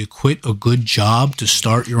 you quit a good job to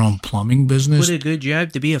start your own plumbing business. Quit a good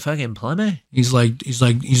job to be a fucking plumber. He's like,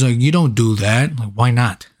 you don't do that. Like, why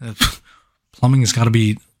not? Plumbing has got to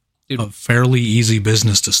be a fairly easy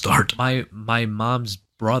business to start. My mom's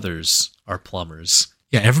brothers are plumbers.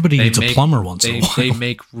 Yeah, everybody needs a plumber once in a while. They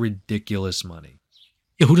make ridiculous money.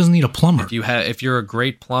 Yeah, who doesn't need a plumber? If you're a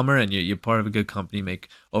great plumber and you're part of a good company,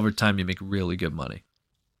 over time you make really good money.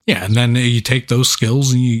 Yeah, and then you take those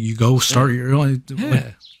skills and you go start your own. Yeah.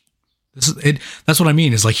 Like, this is it. That's what I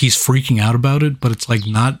mean. Is like he's freaking out about it, but it's like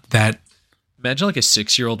not that. Imagine like a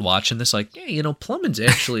 6-year-old watching this, like, hey, plumbing's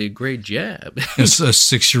actually a great job. It's a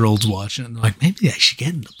 6-year-old's watching it, and they're like, maybe I should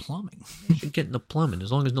get into plumbing. I should get into plumbing,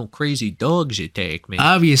 as long as no crazy dogs you take me.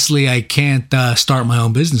 Obviously, I can't start my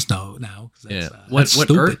own business now. Yeah.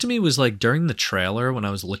 What irked me was like during the trailer when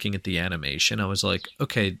I was looking at the animation, I was like,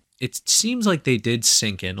 okay, it seems like they did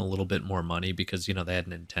sink in a little bit more money because, they had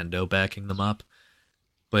Nintendo backing them up.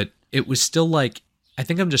 But it was still like, I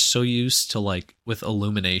think I'm just so used to like with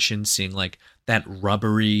Illumination seeing like that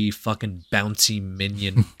rubbery fucking bouncy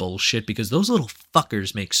minion bullshit because those little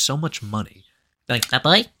fuckers make so much money. Like,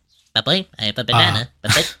 boy, I have a banana.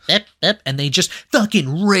 And they just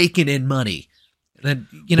fucking raking in money. And then,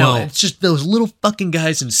 it's just those little fucking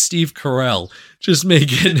guys and Steve Carell just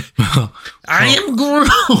making, I am Groot.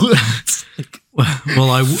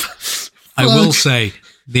 Well, I will say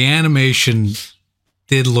the animation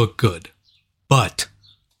did look good. But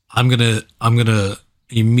I'm gonna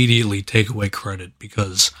immediately take away credit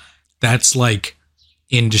because that's like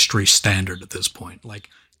industry standard at this point. Like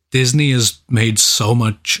Disney has made so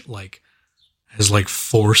much, has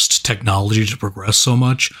forced technology to progress so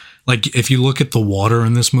much. Like if you look at the water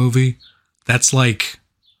in this movie, that's like,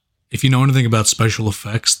 if you know anything about special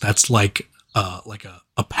effects, that's like a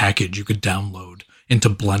package you could download into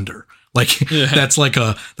Blender. That's like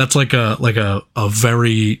a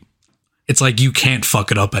very. it's like you can't fuck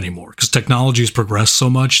it up anymore because technology has progressed so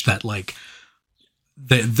much that like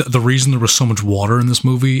the reason there was so much water in this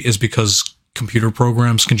movie is because computer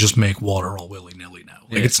programs can just make water all willy-nilly now.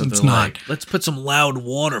 Like it's not like, let's put some loud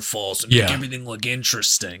waterfalls and make everything look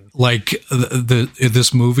interesting. Like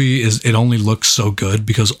this movie it only looks so good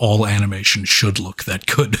because all animation should look that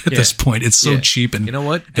good at this point. It's so cheap. And you know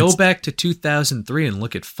what? Go back to 2003 and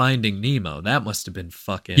look at Finding Nemo. That must have been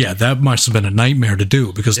fucking... Yeah, that must have been a nightmare to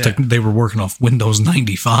do because they were working off Windows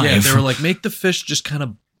 95. Yeah, they were like, make the fish just kind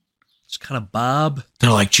of bob.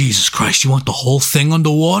 They're like, Jesus Christ, you want the whole thing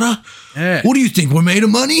underwater? Yeah. What do you think? We're made of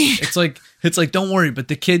money? It's like, don't worry, but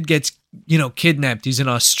the kid gets, kidnapped. He's in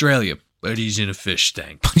Australia, but he's in a fish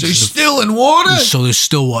tank. So he's still in water? So there's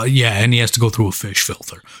still water. Yeah, and he has to go through a fish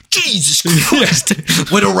filter. Jesus Christ.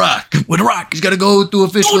 With a rock. He's got to go through a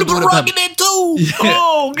fish filter. Put a rock in there too. Yeah.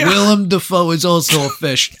 Oh, God. Willem Dafoe is also a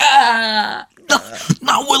fish. Not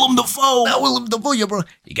Willem Dafoe. Not Willem Dafoe, yeah, bro.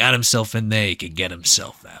 He got himself in there. He could get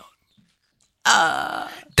himself out.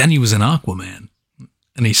 Then he was in Aquaman,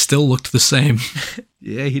 and he still looked the same.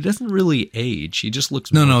 Yeah, he doesn't really age. He just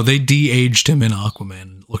looks... No, they de-aged him in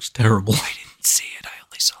Aquaman. It looks terrible. I didn't see it. I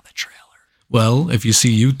only saw the trailer. Well, if you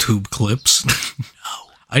see YouTube clips...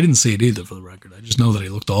 No. I didn't see it either, for the record. I just know that he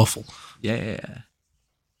looked awful. Yeah.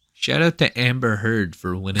 Shout out to Amber Heard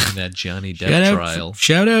for winning that Johnny Depp trial.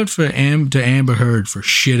 Shout out to Amber Heard for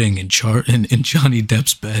shitting in Johnny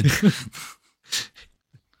Depp's bed.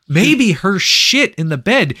 Maybe her shit in the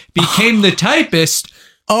bed became the typist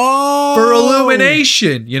for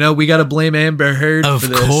illumination. We got to blame Amber Heard for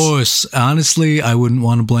this. Of course. Honestly, I wouldn't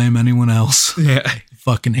want to blame anyone else. Yeah. I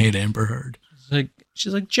fucking hate Amber Heard.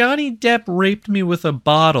 She's like, Johnny Depp raped me with a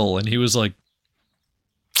bottle. And he was like,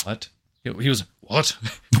 what? He was, what?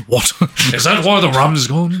 What? Is that why the rum's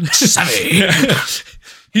gone? Sammy.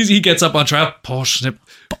 He gets up on trial. Parlay.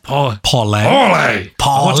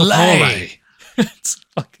 It's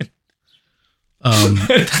fucking... and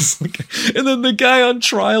then the guy on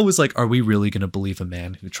trial was like, are we really going to believe a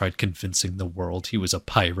man who tried convincing the world he was a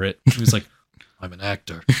pirate? He was like, I'm an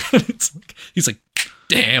actor. He's like,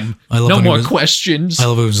 damn, no more questions. I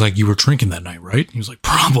love it. It was like, you were drinking that night, right? He was like,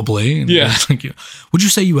 probably. And like, would you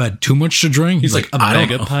say you had too much to drink? He's like, a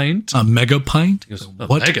mega pint? A mega pint? He goes,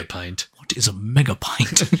 what? Mega pint? What is a mega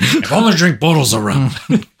pint? I've only drink bottles around.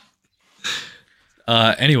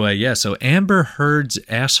 Anyway, so Amber Heard's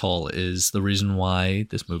asshole is the reason why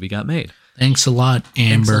this movie got made. Thanks a lot,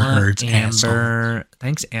 Amber Heard's asshole.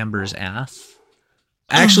 Thanks, Amber's ass.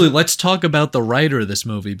 Actually, let's talk about the writer of this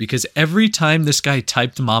movie, because every time this guy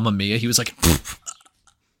typed Mamma Mia, he was like,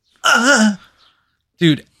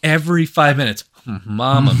 dude, every 5 minutes,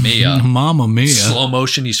 Mamma Mia. Mamma Mia. Slow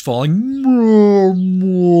motion, he's falling.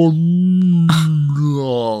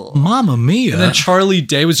 Mamma Mia. And then Charlie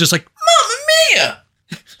Day was just like, Mamma Mia!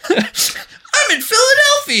 I'm in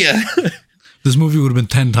Philadelphia! This movie would have been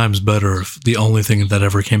 10 times better if the only thing that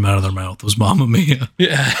ever came out of their mouth was Mamma Mia.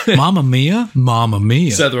 Yeah. Mamma Mia? Mamma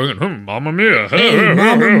Mia. Seth Rogen, Mamma Mia. Hey,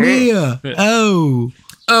 Mamma Mia. Oh.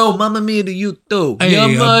 Oh, Mamma Mia to you too. Hey, your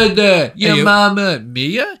mother. Your mama.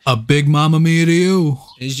 Mia? A big Mamma Mia to you.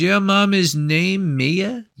 Is your mama's name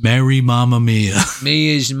Mia? Mary Mamma Mia.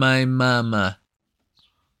 Mia's my mama.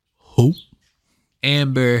 Who?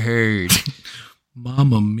 Amber Heard.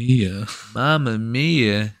 Mamma Mia. Mamma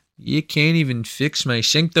Mia. You can't even fix my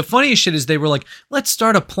sink. The funniest shit is they were like, let's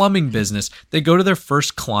start a plumbing business. They go to their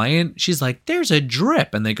first client. She's like, there's a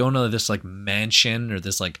drip. And they go into this like mansion or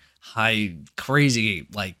this like high, crazy,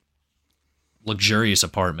 like luxurious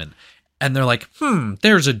apartment. And they're like,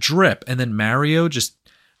 there's a drip. And then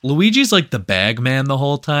Luigi's like the bag man the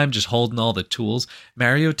whole time, just holding all the tools.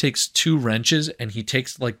 Mario takes 2 wrenches and he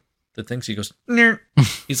takes like the things. He goes,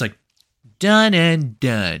 he's like, done and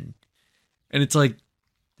done. And it's like,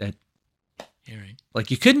 like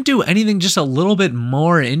you couldn't do anything just a little bit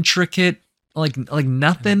more intricate, like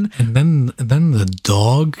nothing. And then the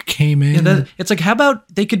dog came in. Yeah, it's like, how about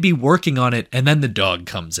they could be working on it and then the dog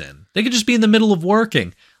comes in? They could just be in the middle of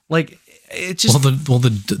working. Like it's just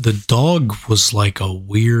the dog was like a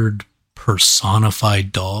weird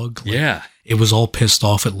personified dog. Like, yeah, it was all pissed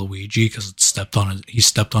off at Luigi because he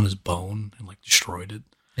stepped on his bone and like destroyed it.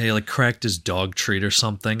 Yeah, he like cracked his dog treat or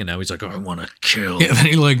something, and now he's like, I want to kill. Yeah, and then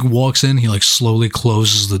he like walks in, he like slowly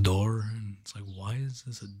closes the door, and it's like, why is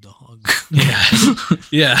this a dog?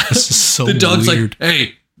 Yeah. This is so the dog's weird. like,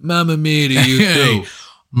 hey, Mamma Mia to you too.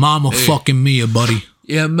 Mama fucking Mia, buddy.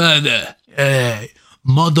 Yeah, mother. Hey,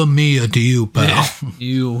 Mother Mia to you, pal. Yeah.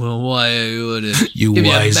 You you give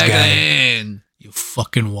wise me a guy. hand. You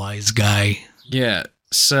fucking wise guy. Yeah,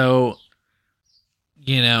 so,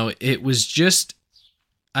 it was just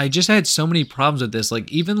I just had so many problems with this.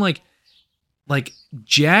 Like, even like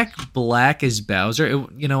Jack Black as Bowser.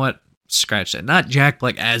 You know what? Scratch that. Not Jack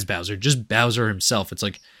Black as Bowser, just Bowser himself. It's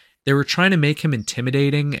like they were trying to make him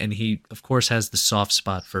intimidating, and he, of course, has the soft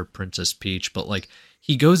spot for Princess Peach, but like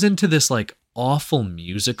he goes into this like awful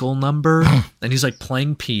musical number and he's like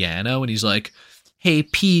playing piano and he's like, "Hey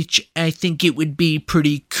Peach, I think it would be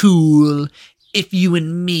pretty cool if you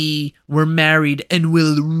and me were married and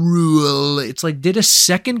will rule." It's like, did a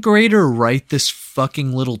second grader write this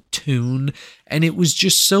fucking little tune? And it was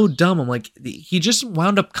just so dumb. I'm like, he just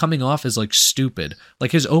wound up coming off as like stupid.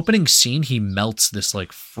 Like his opening scene, he melts this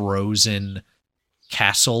like frozen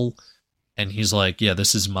castle and he's like, "Yeah,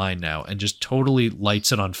 this is mine now," and just totally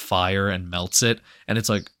lights it on fire and melts it. And it's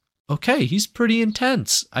like, okay, he's pretty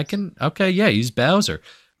intense. Okay, yeah, he's Bowser.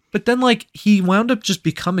 But then, like, he wound up just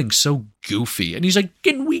becoming so goofy. And he's like,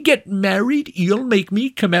 "Can we get married? You'll make me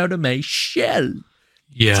come out of my shell."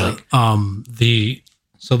 Yeah. Like,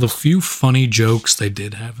 the few funny jokes they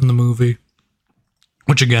did have in the movie,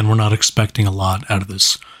 which, again, we're not expecting a lot out of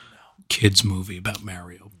this kids movie about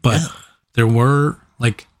Mario. But there were,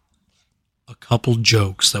 like, a couple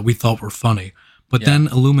jokes that we thought were funny. But then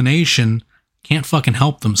Illumination can't fucking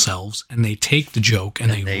help themselves. And they take the joke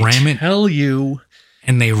and they ram it.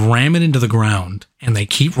 And they ram it into the ground, and they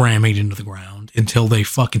keep ramming it into the ground until they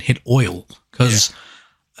fucking hit oil. Because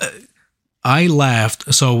I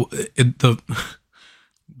laughed. So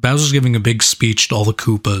Bowser's giving a big speech to all the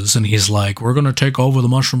Koopas, and he's like, "We're going to take over the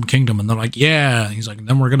Mushroom Kingdom." And they're like, "Yeah." And he's like,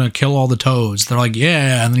 "Then we're going to kill all the Toads." They're like,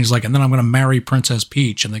 "Yeah." And then he's like, "And then I'm going to marry Princess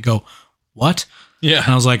Peach." And they go, "What?" Yeah.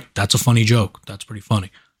 And I was like, that's a funny joke. That's pretty funny.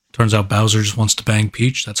 Turns out Bowser just wants to bang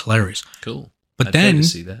Peach. That's hilarious. Cool. But then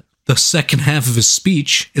see that. The second half of his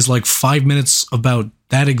speech is like 5 minutes about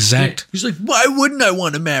that exact. He's like, "Why wouldn't I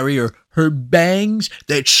want to marry her? Her bangs,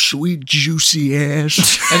 that sweet juicy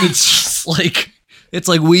ass." And it's like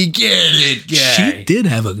we get it, guy. She did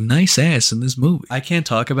have a nice ass in this movie. I can't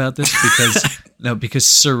talk about this because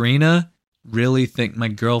Serena my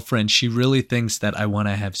girlfriend, she really thinks that I want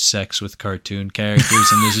to have sex with cartoon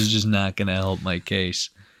characters, and this is just not going to help my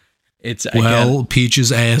case.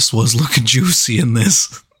 Peach's ass was looking juicy in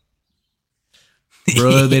this.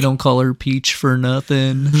 Bro, they don't call her Peach for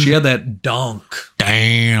nothing. She had that donk.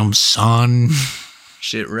 Damn, son.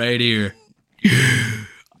 Shit right here.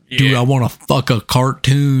 Dude, I want to fuck a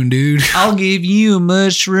cartoon, dude. I'll give you a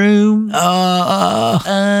mushroom.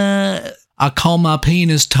 I call my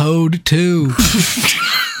penis Toad, too.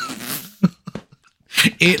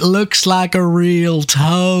 It looks like a real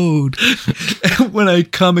toad. When I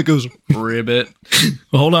come, it goes, "Ribbit."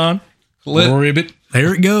 Hold on. Ribbit.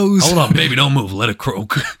 There it goes. Hold on, baby. Don't move. Let it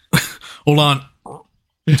croak. Hold on.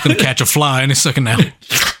 It's going to catch a fly any second now.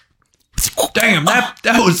 Damn, that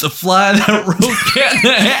was the fly that wrote cat in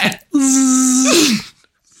the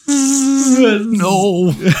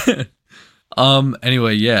hat. No.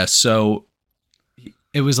 Anyway, yeah, so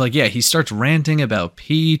it was like, he starts ranting about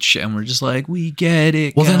Peach, and we're just like, we get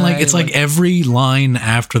it. Well, then, like, it's like every line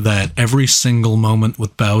after that, every single moment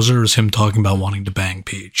with Bowser is him talking about wanting to bang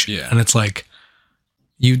Peach. Yeah. And it's like,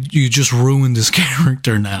 you just ruined his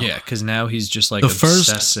character now. Yeah, because now he's just like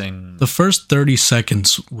obsessing. The first 30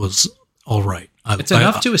 seconds was all right. It's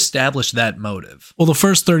enough to establish that motive. Well, the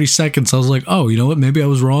first 30 seconds, I was like, oh, you know what? Maybe I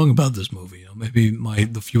was wrong about this movie. Maybe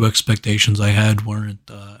the few expectations I had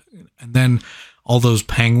weren't. And then all those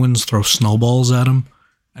penguins throw snowballs at him,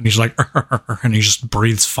 and he's like, and he just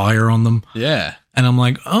breathes fire on them. Yeah. And I'm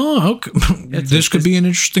like, oh, okay. This could be an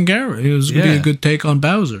interesting character. It was going to be a good take on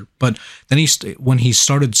Bowser. But then when he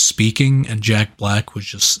started speaking, and Jack Black was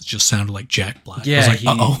just sounded like Jack Black. Yeah, I was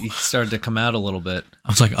like, he started to come out a little bit.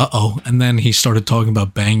 I was like, And then he started talking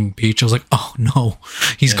about banging Peach. I was like, oh no,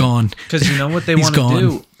 he's gone. Because you know what they want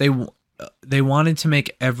to do? They wanted to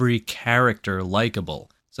make every character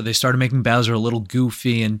likable. So they started making Bowser a little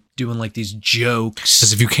goofy and doing like these jokes.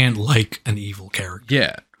 As if you can't like an evil character.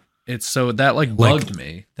 Yeah. It's so that like bugged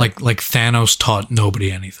me. Like Thanos taught nobody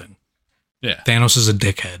anything. Yeah. Thanos is a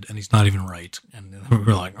dickhead and he's not even right. And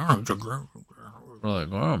we're like, oh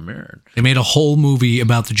man. They made a whole movie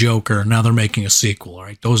about the Joker. Now they're making a sequel. All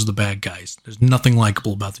right. Those are the bad guys. There's nothing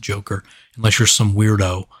likable about the Joker unless you're some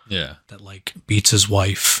weirdo. Yeah. That like beats his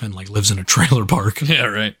wife and like lives in a trailer park. Yeah,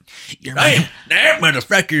 right. That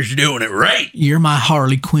motherfucker's doing it right. You're my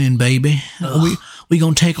Harley Quinn, baby. We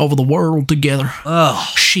gonna take over the world together. Oh.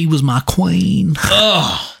 She was my queen.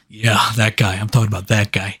 Oh. Yeah, that guy. I'm talking about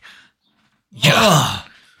that guy. Yeah.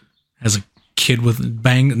 As a kid with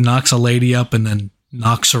knocks a lady up and then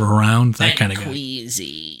knocks her around, that kind of guy.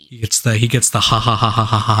 Queasy. He gets the ha ha ha ha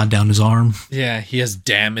ha ha down his arm. Yeah, he has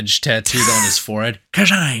damage tattooed on his forehead.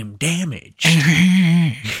 'Cause I'm damaged.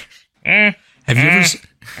 Have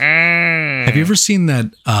you ever seen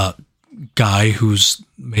that guy who's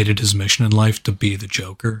made it his mission in life to be the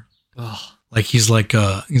Joker? Oh. Like he's like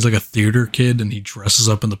a theater kid, and he dresses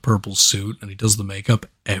up in the purple suit and he does the makeup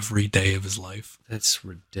every day of his life. That's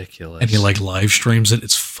ridiculous. And he like live streams it.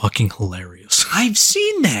 It's fucking hilarious. I've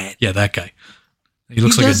seen that. Yeah, that guy. He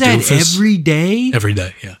looks like does a that doofus. every day. Every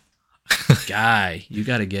day, yeah. Guy, you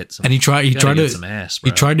got to get some. And he tried to some ass,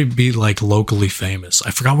 bro. he tried to be like locally famous.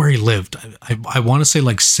 I forgot where he lived. I want to say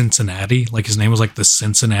like Cincinnati. Like his name was like the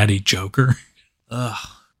Cincinnati Joker. Ugh.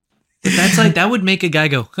 But that's like that would make a guy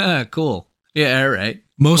go, cool. Yeah, all right.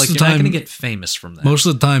 Most like, of the you're time, not going to get famous from that. Most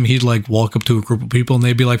of the time, he'd like walk up to a group of people and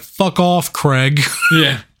they'd be like, "Fuck off, Craig."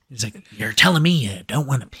 Yeah. He's like, "You're telling me you don't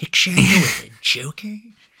want a picture with a Joker?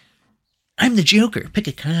 I'm the Joker. Pick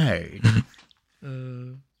a card."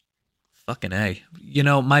 Fucking A. You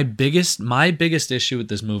know, my biggest issue with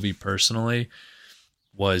this movie personally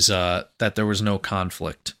was that there was no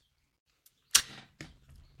conflict.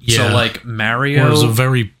 Yeah. So like Mario, or it was a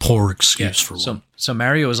very poor excuse for one. So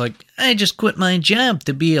Mario was like, "I just quit my job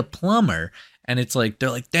to be a plumber," and it's like they're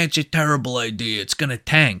like, "That's a terrible idea. It's gonna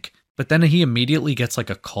tank." But then he immediately gets like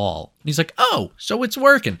a call. And he's like, "Oh, so it's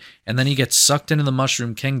working." And then he gets sucked into the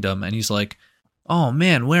Mushroom Kingdom, and he's like, "Oh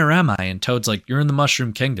man, where am I?" And Toad's like, "You're in the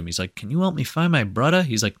Mushroom Kingdom." He's like, "Can you help me find my brother?"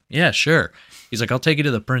 He's like, "Yeah, sure." He's like, "I'll take you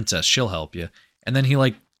to the princess. She'll help you." And then he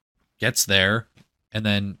like gets there, and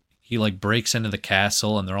then he like breaks into the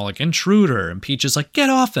castle, and they're all like, "Intruder!" And Peach is like, "Get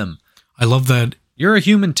off him." I love that. "You're a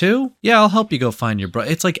human too? Yeah, I'll help you go find your brother."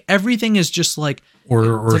 It's like everything is just like,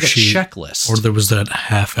 or like she, a checklist. Or there was that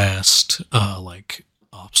half-assed like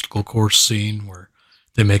obstacle course scene where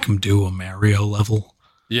they make him do a Mario level.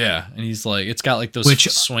 Yeah, and he's like, it's got like those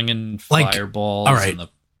swinging like, fireballs. All right, and the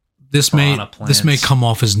this may come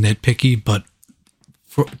off as nitpicky, but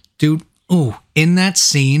in that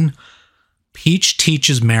scene, Peach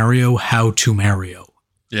teaches Mario how to Mario.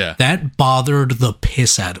 Yeah, that bothered the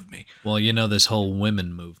piss out of me. Well, you know this whole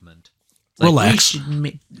women movement. Relax.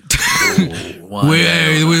 We don't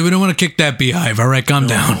want to kick that beehive. All right, calm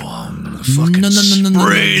down. I'm gonna fucking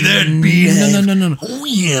spray that beehive. No. Oh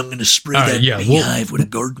yeah, I'm gonna spray that beehive with a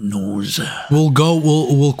garden hose.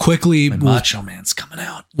 We'll quickly. Macho Man's coming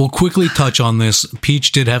out. We'll quickly touch on this.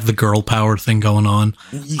 Peach did have the girl power thing going on.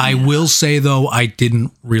 Yeah. I will say though, I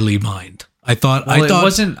didn't really mind. I thought it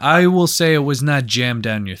wasn't. I will say it was not jammed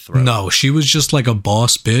down your throat. No, she was just like a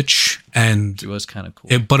boss bitch, and it was kind of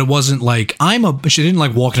cool. But it wasn't like She didn't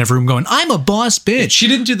like walk in every room going, "I'm a boss bitch." She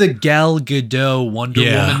didn't do the Gal Gadot Wonder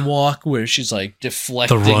Woman walk where she's like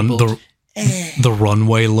deflecting the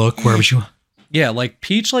runway look where she. Yeah, like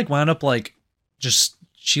Peach like wound up like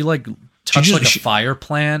she like touched like a fire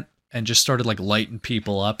plant and just started like lighting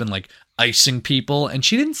people up and like icing people, and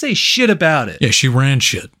she didn't say shit about it. Yeah, she ran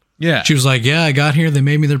shit. Yeah. She was like, "Yeah, I got here, they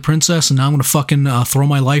made me their princess, and now I'm going to fucking throw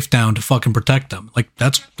my life down to fucking protect them." Like,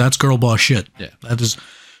 that's girl boss shit. Yeah.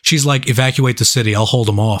 She's like, "Evacuate the city, I'll hold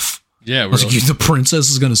them off." Yeah, really. Like, the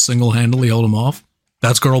princess is going to single-handedly hold them off?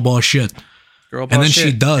 That's girl boss shit. Girl boss and then shit.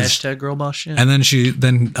 She does. Hashtag girl boss shit. And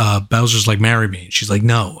then Bowser's like, "Marry me." And she's like,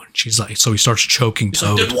 "No." And she's like, so he starts choking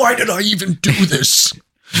Toad. Like, then why did I even do this?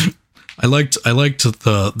 I liked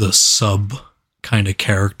the sub kind of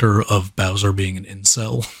character of Bowser being an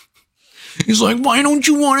incel. He's like, "Why don't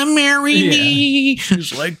you want to marry me?"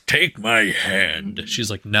 He's like, "Take my hand." She's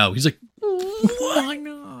like, "No." He's like, "Why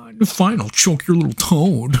not?" "Fine, I'll choke your little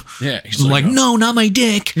toad." Yeah. He's like, "No, not my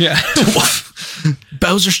dick." Yeah.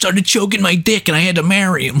 Bowser started choking my dick and I had to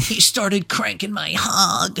marry him. He started cranking my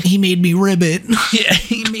hog. He made me ribbit. Yeah,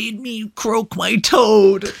 he made me croak my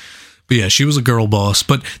toad. But yeah, she was a girl boss.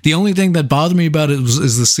 But the only thing that bothered me about it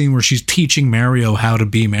is the scene where she's teaching Mario how to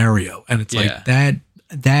be Mario. And it's like, that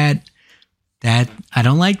I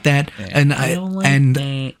don't like that.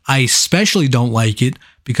 Yeah, I especially don't like it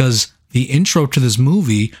because the intro to this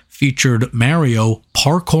movie featured Mario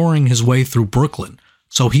parkouring his way through Brooklyn.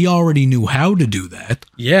 So he already knew how to do that.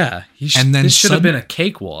 Yeah. This should have been a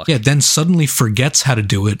cakewalk. Yeah, then suddenly forgets how to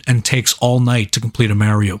do it and takes all night to complete a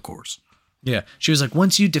Mario course. Yeah. She was like,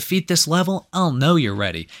 "Once you defeat this level, I'll know you're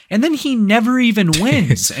ready." And then he never even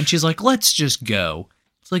wins. And she's like, "Let's just go."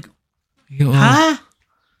 It's like, huh?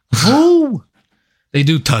 Who? They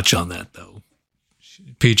do touch on that, though.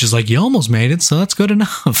 Peach is like, "You almost made it, so that's good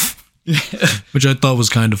enough." Which I thought was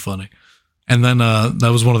kind of funny. And then that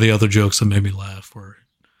was one of the other jokes that made me laugh, where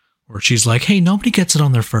she's like, "Hey, nobody gets it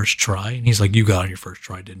on their first try." And he's like, "You got it on your first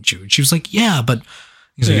try, didn't you?" And she was like, "Yeah, but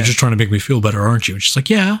He's like, you're just trying to make me feel better, aren't you? And she's like,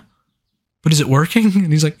 yeah. But is it working?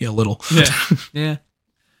 And he's like, yeah, a little. Yeah. Yeah.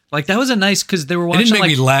 Like, that was a nice, because they were watching, it didn't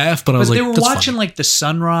make me laugh, but I was like, they were watching, like, the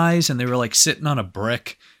sunrise, and they were, like, sitting on a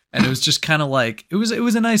brick, and it was just kind of like, it was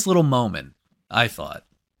a nice little moment, I thought.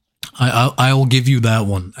 I'll give you that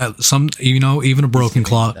one. Even a broken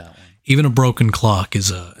clock,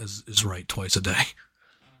 is right twice a day.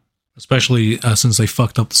 Especially since they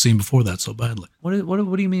fucked up the scene before that so badly. What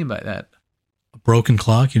do you mean by that? A broken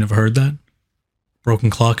clock? You never heard that? Broken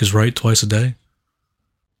clock is right twice a day.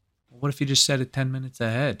 What if you just set it 10 minutes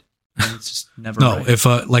ahead? And it's just never no, right? If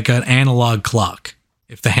like an analog clock,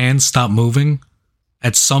 if the hands stop moving,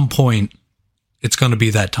 at some point, it's going to be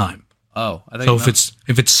that time. Oh, so if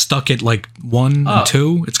it's stuck at like 1 and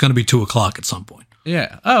 2, it's going to be 2 o'clock at some point.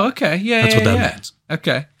 Yeah. Oh, okay. Yeah. That's what that means.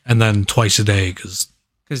 Okay. And then twice a day because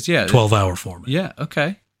 12-hour format. Yeah.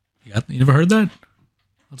 Okay. You never heard that?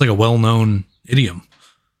 That's like a well-known idiom.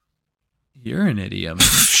 You're an idiom.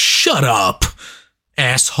 Shut up,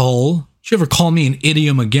 asshole. Don't you ever call me an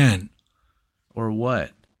idiom again? Or what?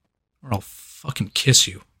 Or I'll fucking kiss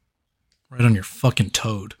you. Right on your fucking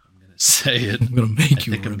toad. I'm going to say it. I'm going to make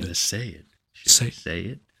you. I think I'm going to say it. Should I say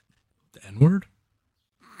it? The N-word?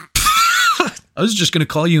 I was just going to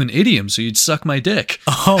call you an idiom so you'd suck my dick.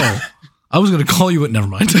 Oh. I was going to call you it. Never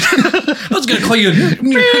mind. I was going to call you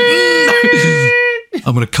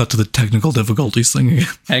I'm going to cut to the technical difficulties thing again.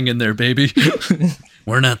 Hang in there, baby.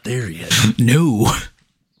 We're not there yet. No.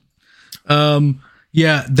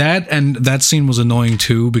 Yeah, that scene was annoying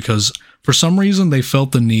too because for some reason they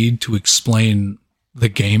felt the need to explain the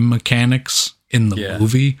game mechanics in the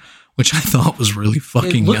movie, which I thought was really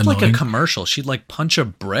fucking annoying. It looked like a commercial. She'd like punch a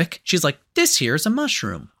brick. She's like, this here's a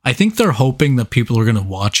mushroom. I think they're hoping that people are going to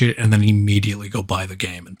watch it and then immediately go buy the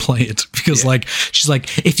game and play it. Because like, she's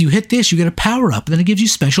like, if you hit this, you get a power up and then it gives you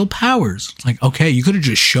special powers. It's like, okay, you could have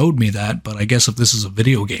just showed me that. But I guess if this is a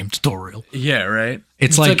video game tutorial. Yeah, right.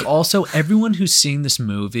 It's like also everyone who's seen this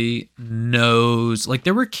movie knows, like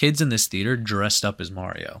there were kids in this theater dressed up as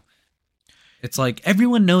Mario. It's like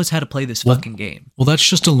everyone knows how to play this fucking game. Well, that's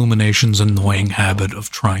just Illumination's annoying habit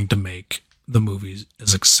of trying to make the movies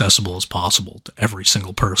as accessible as possible to every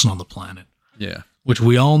single person on the planet. Yeah. Which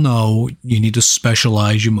we all know you need to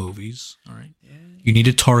specialize your movies. All right. Yeah. You need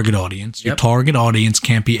a target audience. Your target audience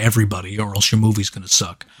can't be everybody or else your movie's going to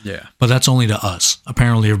suck. Yeah. But that's only to us.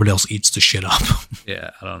 Apparently everybody else eats the shit up.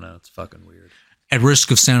 Yeah. I don't know. It's fucking weird. At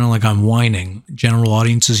risk of sounding like I'm whining, general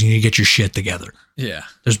audiences, you need to get your shit together. Yeah.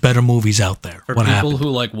 There's better movies out there. For people who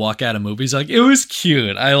like walk out of movies like, it was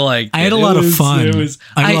cute. I had a lot of fun.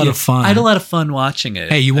 I had a lot of fun watching it.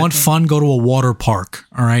 Hey, you want fun? Go to a water park.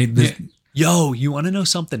 All right. Yo, you want to know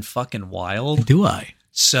something fucking wild? Do I?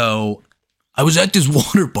 So I was at this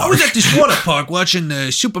water park. Watching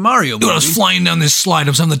the Super Mario movie. Dude, I was flying down this slide. I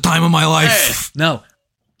was having the time of my life. Hey. No.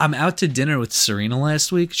 I'm out to dinner with Serena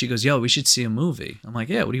last week. She goes, yo, we should see a movie. I'm like,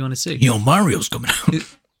 yeah, what do you want to see? Yo, Mario's coming out.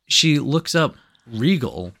 She looks up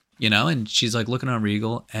Regal, and she's like looking on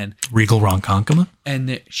Regal. And Regal Ronkonkoma?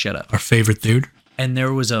 And shut up. Our favorite theater. And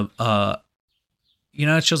there was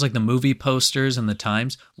it shows like the movie posters and the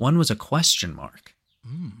times. One was a question mark.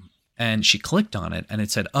 Mm. And she clicked on it and it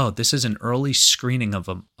said, oh, this is an early screening of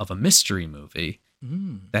a mystery movie.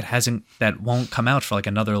 That won't come out for like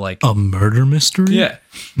another like a murder mystery. Yeah,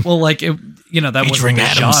 well, like it, that wasn't the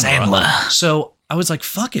Adam genre. Sandler. So I was like,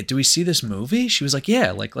 "Fuck it, do we see this movie?" She was like,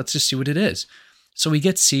 "Yeah, like let's just see what it is." So we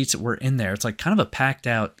get seats. We're in there. It's like kind of a packed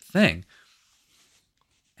out thing,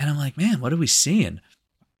 and I'm like, "Man, what are we seeing?"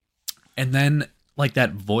 And then like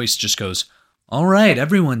that voice just goes, "All right,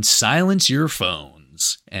 everyone, silence your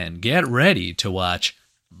phones and get ready to watch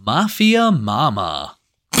Mafia Mama."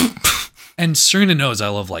 And Serena knows I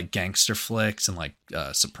love like gangster flicks and like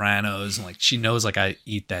Sopranos and like she knows like I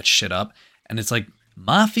eat that shit up. And it's like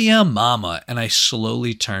Mafia Mama. And I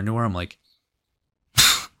slowly turn to her. I'm like,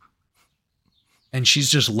 and she's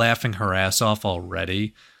just laughing her ass off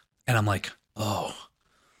already. And I'm like, oh.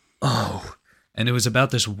 And it was about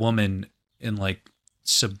this woman in like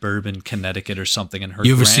suburban Connecticut or something. And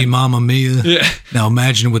you ever see Mamma Mia? Yeah. Now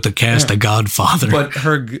imagine with the cast of Godfather. But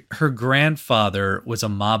her grandfather was a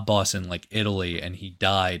mob boss in like Italy and he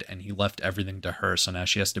died and he left everything to her. So now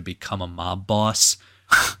she has to become a mob boss.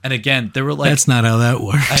 And again, there were like... That's not how that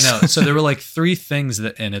works. I know. So there were like 3 things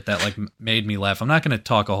in it that like made me laugh. I'm not going to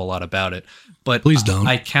talk a whole lot about it, but please don't.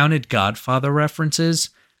 I counted Godfather references.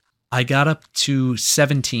 I got up to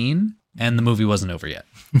 17 and the movie wasn't over yet.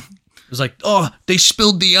 It was like, oh, they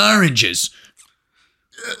spilled the oranges.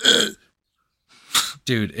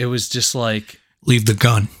 Dude, it was just like... Leave the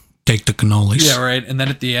gun. Take the cannolis. Yeah, right. And then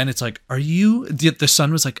at the end, it's like, are you... The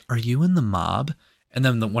son was like, are you in the mob? And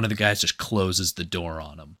then one of the guys just closes the door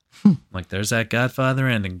on him. I'm like, there's that Godfather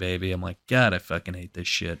ending, baby. I'm like, God, I fucking hate this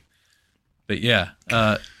shit. But yeah,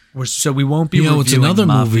 so we won't be reviewing it's another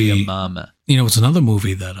Mafia movie, Mama. It's another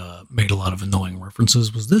movie that made a lot of annoying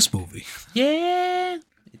references was this movie. Yeah,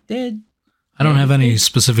 it did. I don't have any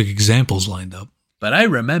specific examples lined up. But I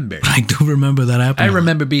remember. I do remember that happening. I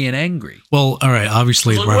remember being angry. Well, all right,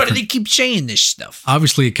 obviously. Well, why do they keep saying this stuff?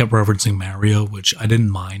 Obviously, it kept referencing Mario, which I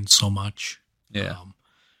didn't mind so much. Yeah.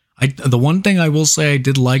 The one thing I will say I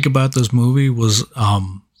did like about this movie was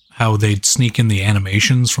how they'd sneak in the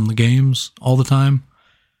animations from the games all the time.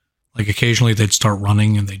 Like occasionally they'd start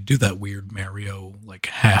running and they'd do that weird Mario like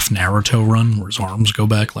half Naruto run where his arms go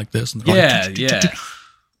back like this. And yeah.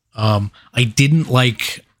 I didn't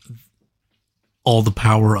like all the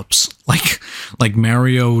power-ups. Like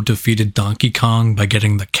Mario defeated Donkey Kong by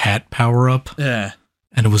getting the cat power-up. Yeah.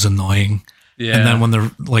 And it was annoying. Yeah. And then when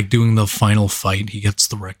they're like doing the final fight, he gets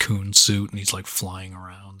the raccoon suit and he's like flying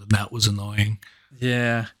around, and that was annoying.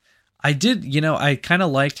 Yeah. I did, I kind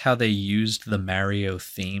of liked how they used the Mario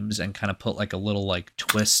themes and kind of put like a little like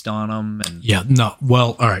twist on them. And yeah, no,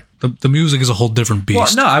 well, all right. The music is a whole different beast.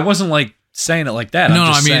 Well, no, I wasn't like saying it like that.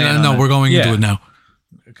 We're going into it now.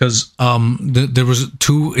 Because there was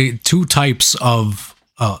two types of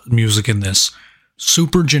music in this.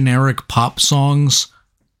 Super generic pop songs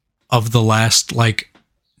of the last, like,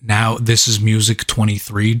 now this is music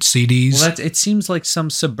 23 CDs. Well, it seems like some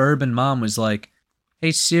suburban mom was like,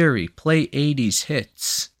 hey Siri, play 80s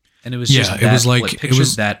hits. And it was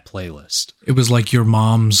that playlist. It was like your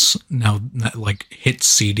mom's now like hit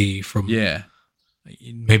CD from. Yeah.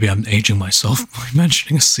 Maybe I'm aging myself by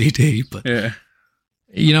mentioning a CD, but yeah.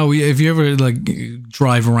 If you ever like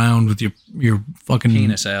drive around with your fucking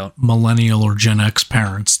penis out, millennial or Gen X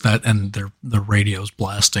parents, and their radio's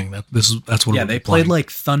blasting, that's what. Yeah, they played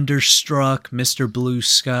like Thunderstruck, Mr. Blue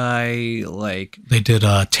Sky, like they did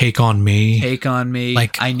Take on Me,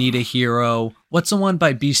 like I Need a Hero. What's the one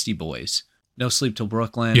by Beastie Boys? No Sleep Till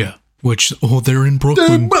Brooklyn. Yeah, they're in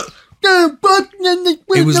Brooklyn.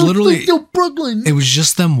 It was literally Brooklyn. It was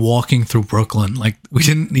just them walking through Brooklyn. Like we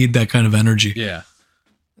didn't need that kind of energy. Yeah.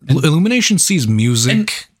 Illumination sees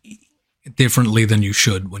music differently than you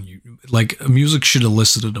should when you like music should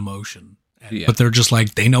elicit an emotion. But they're just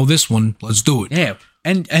like, they know this one, let's do it. Yeah.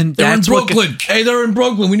 And they're in Brooklyn. Hey, they're in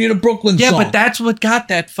Brooklyn. We need a Brooklyn song. Yeah, but that's what got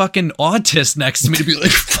that fucking autist next to me to be like,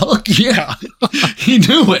 fuck yeah. He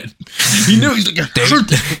knew it. He knew. He's like,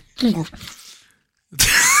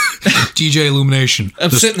 DJ Illumination. I'm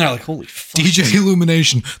sitting there like, holy fuck. DJ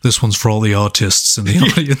Illumination. This one's for all the autists in the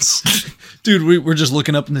audience. Dude, we're just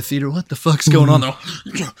looking up in the theater. What the fuck's going on there?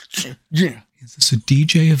 Yeah. Is this a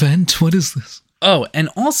DJ event? What is this? Oh, and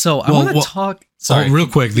also, I want to talk... Sorry. Real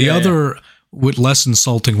quick. The other less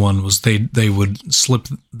insulting one was they would slip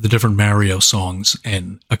the different Mario songs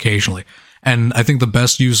in occasionally. And I think the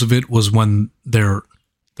best use of it was when they're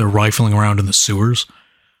rifling around in the sewers.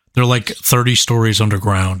 They're like 30 stories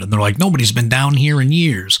underground, and they're like, nobody's been down here in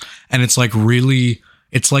years. And it's like really...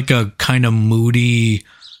 It's like a kind of moody...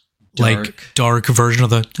 dark version of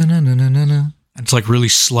the and it's like really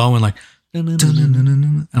slow and like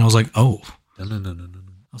and I was like, oh, I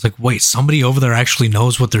was like, wait, somebody over there actually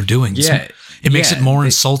knows what they're doing. Yeah, it makes it more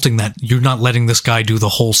insulting that you're not letting this guy do the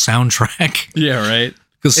whole soundtrack. Yeah, right.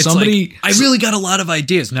 Because somebody, I really got a lot of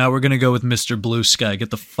ideas. Now we're gonna go with Mr. Blue Sky. Get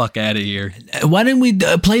the fuck out of here. Why didn't we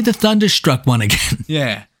play the Thunderstruck one again?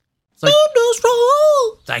 Yeah, it's like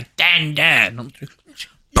Thunderstruck. It's like Dan.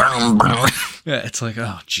 Yeah, it's like,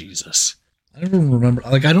 oh Jesus. I don't even remember.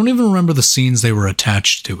 Like, I don't even remember the scenes they were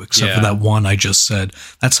attached to, except for that one I just said.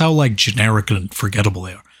 That's how like generic and forgettable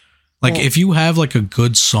they are. Like, if you have like a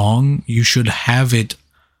good song, you should have it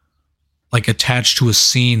like attached to a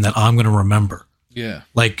scene that I'm going to remember. Yeah.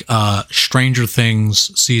 Like Stranger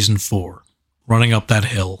Things season 4, running up that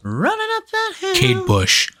hill. Kate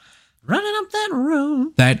Bush. Running up that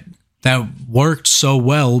road. That worked so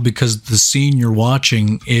well because the scene you're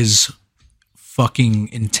watching is fucking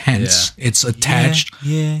intense. Yeah. It's attached.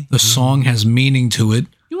 The song has meaning to it.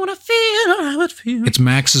 You want to feel how it feels. It's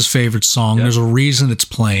Max's favorite song. Yep. There's a reason it's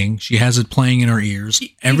playing. She has it playing in her ears.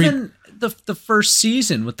 Even the first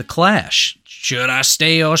season with the Clash. Should I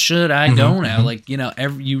stay or should I go now? Like, or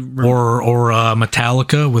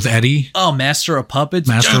Metallica with Eddie. Oh, Master of Puppets.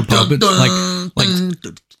 Like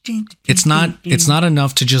it's not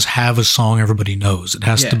enough to just have a song everybody knows. It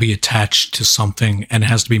has to be attached to something, and it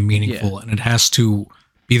has to be meaningful, and it has to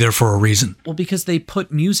be there for a reason. Well, because they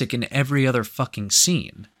put music in every other fucking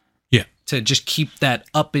scene. Yeah. To just keep that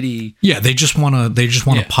uppity. Yeah, they just want a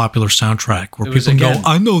popular soundtrack where people go,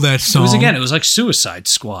 I know that song. It was like Suicide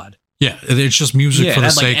Squad. Yeah, it's just music for the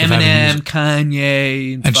sake of having music.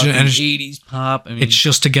 Kanye, and fucking 80s pop. I mean, it's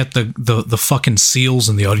just to get the fucking seals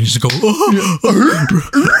in the audience to go, oh,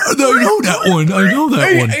 I know that one. I know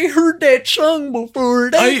that one. I heard that song before.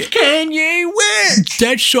 That's Kanye West.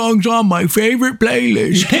 That song's on my favorite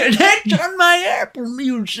playlist. That's on my Apple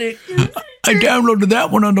Music. I downloaded that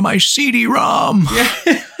one onto my CD-ROM.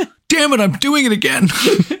 Yeah. Damn it, I'm doing it again.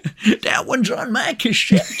 That one's on my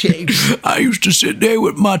cassette tape. I used to sit there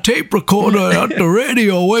with my tape recorder at the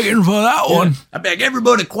radio waiting for that one. I beg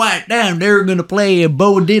everybody quiet down. They're going to play a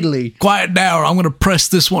Bo Diddley. Quiet down. I'm going to press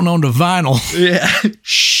this one onto vinyl. Yeah.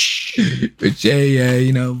 Shh. But yeah,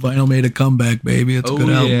 vinyl made a comeback, baby. It's a good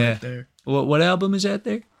album right there. What album is that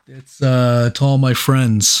there? It's To All My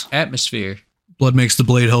Friends. Atmosphere. Blood Makes the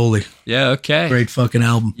Blade Holy. Yeah, okay. Great fucking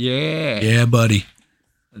album. Yeah. Yeah, buddy.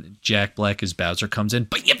 Jack Black as Bowser comes in,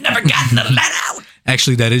 but you've never gotten the let out.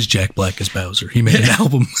 Actually, that is Jack Black as Bowser. He made an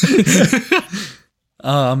album.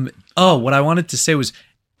 What I wanted to say was,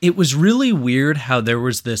 it was really weird how there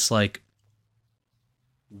was this like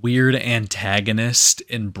weird antagonist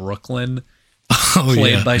in Brooklyn,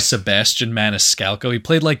 played by Sebastian Maniscalco. He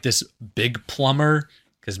played like this big plumber.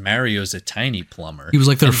 Because Mario's a tiny plumber. He was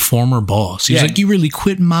like their former boss. He was like, you really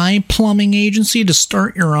quit my plumbing agency to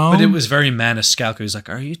start your own? But it was very Maniscalco. He was like,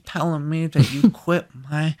 are you telling me that you quit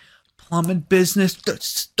my plumbing business to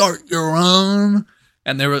start your own?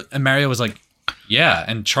 And Mario was like, yeah.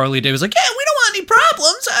 And Charlie Day was like, yeah, we don't want any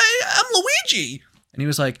problems. I'm Luigi. And he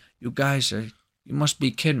was like, you guys you must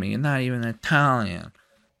be kidding me. You're not even Italian.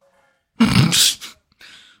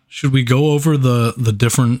 Should we go over the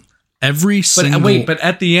different... But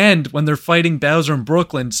at the end, when they're fighting Bowser in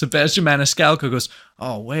Brooklyn, Sebastian Maniscalco goes,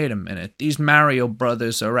 oh, wait a minute. These Mario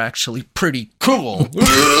brothers are actually pretty cool.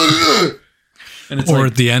 And it's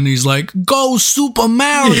at the end, he's like, go Super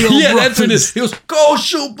Mario Brothers. That's what it is. He goes, go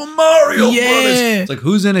Super Mario Brothers. It's like,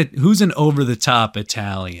 who's an over-the-top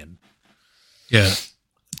Italian? Yeah.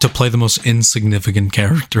 To play the most insignificant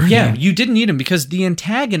character. Yeah, you didn't need him because the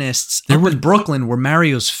antagonists in Brooklyn were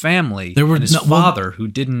Mario's family and his father who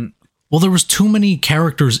didn't... Well, there was too many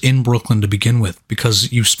characters in Brooklyn to begin with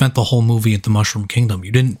because you spent the whole movie at the Mushroom Kingdom.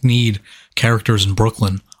 You didn't need characters in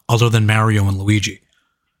Brooklyn other than Mario and Luigi.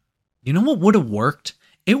 You know what would have worked?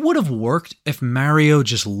 It would have worked if Mario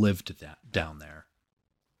just lived down there.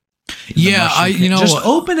 Yeah, just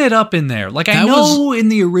open it up in there. Like, I know in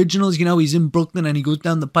the originals, he's in Brooklyn and he goes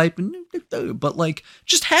down the pipe, but like,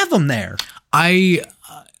 just have him there.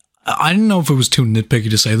 I didn't know if it was too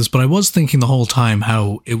nitpicky to say this, but I was thinking the whole time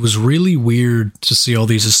how it was really weird to see all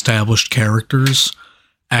these established characters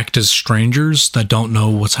act as strangers that don't know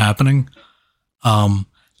what's happening.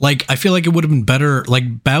 Like, I feel like it would have been better.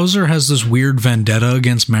 Like, Bowser has this weird vendetta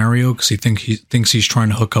against Mario because he thinks he's trying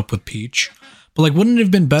to hook up with Peach. But like, wouldn't it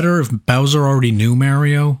have been better if Bowser already knew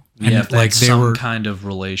Mario? And yeah, like some kind of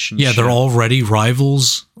relationship. Yeah, they're already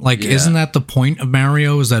rivals. Like, isn't that the point of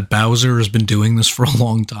Mario? Is that Bowser has been doing this for a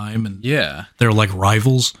long time, and they're like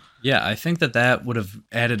rivals. Yeah, I think that would have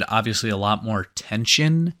added obviously a lot more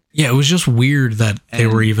tension. Yeah, it was just weird that they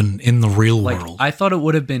were even in the real world. I thought it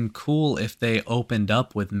would have been cool if they opened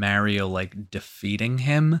up with Mario like defeating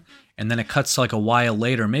him, and then it cuts to like a while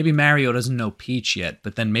later. Maybe Mario doesn't know Peach yet,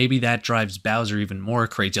 but then maybe that drives Bowser even more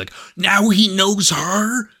crazy. Like, now he knows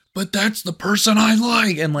her, but that's the person I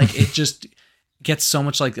like. And like, it just gets so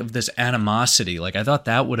much like of this animosity. Like, I thought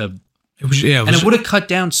that would have... It would have cut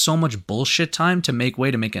down so much bullshit time to make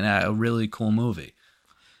a really cool movie.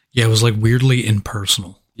 Yeah, it was like weirdly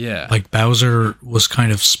impersonal. Yeah. Like, Bowser was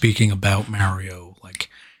kind of speaking about Mario.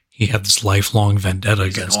 Like, he had this lifelong vendetta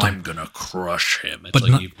against him. I'm gonna crush him. It's but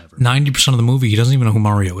like 90% of the movie, he doesn't even know who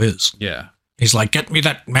Mario is. Yeah. He's like, get me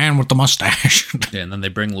that man with the mustache. Yeah, and then they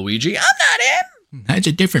bring Luigi. I'm not him. That's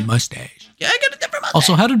a different mustache. Yeah, I got a different mustache.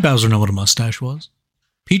 Also, how did Bowser know what a mustache was?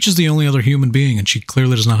 Peach is the only other human being, and she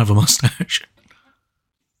clearly does not have a mustache.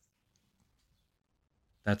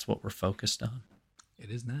 That's what we're focused on.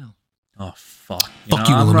 It is now. Oh, fuck. Fuck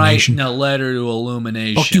you, Illumination. I'm writing a letter to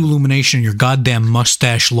Illumination. Fuck you, Illumination, your goddamn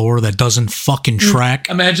mustache lore that doesn't fucking track.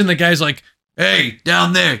 Imagine the guy's like, hey,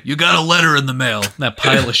 down there, you got a letter in the mail. And that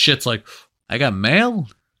pile of shit's like, I got mail?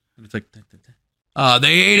 And it's like, oh,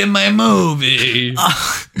 they ate in my movie.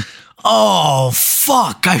 Oh,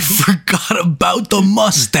 fuck. I forgot about the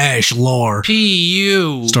mustache lore.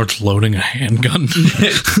 P.U. Starts loading a handgun.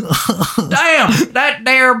 Damn, that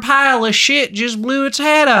there pile of shit just blew its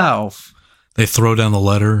head off. They throw down the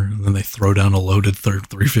letter, and then they throw down a loaded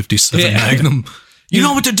 357 Magnum. You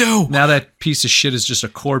know what to do. Now that piece of shit is just a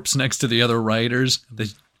corpse next to the other writers. They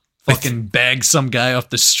fucking bag some guy off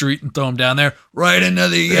the street and throw him down there right into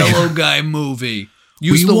the yellow guy movie.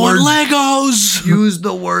 Use we want Legos. Use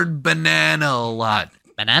the word banana a lot.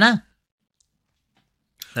 Banana?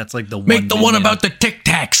 That's like the one. Make the one about the Tic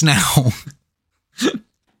Tacs now.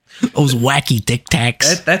 Those wacky Tic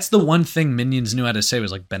Tacs. That's the one thing Minions knew how to say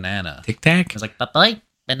was like banana. Tic Tac? It was like, boy,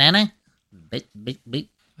 banana. Beep, beep,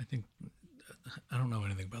 beep. I don't know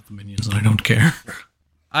anything about the Minions and I don't care.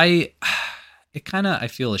 I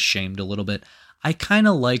feel ashamed a little bit. I kind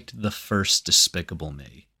of liked the first Despicable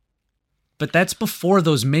Me. But that's before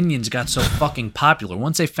those Minions got so fucking popular.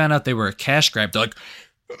 Once they found out they were a cash grab, they're like,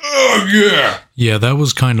 oh yeah. Yeah, that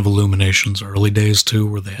was kind of Illumination's early days too,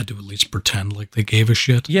 where they had to at least pretend like they gave a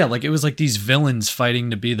shit. Yeah, like it was like these villains fighting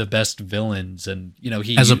to be the best villains, and you know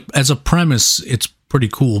as a premise, it's pretty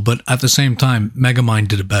cool, but at the same time, Megamind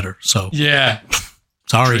did it better. So yeah,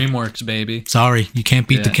 sorry, DreamWorks baby. Sorry, you can't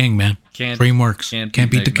beat the king, man. DreamWorks can't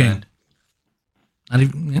beat the king. I'm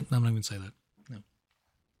not even gonna say that. No,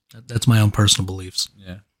 that's my own personal beliefs.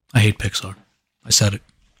 Yeah, I hate Pixar. I said it.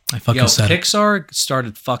 I fucking said it. Pixar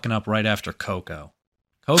started fucking up right after Coco.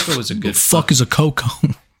 Coco was a good. What the fuck is a Coco?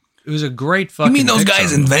 It was a great fucking. You mean those Pixar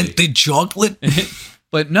guys movie. invented chocolate?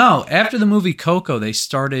 But no, after the movie Coco, they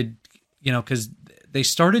started, because they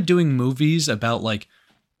started doing movies about like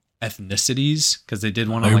ethnicities because they did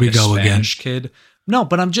one on like a Spanish kid. No,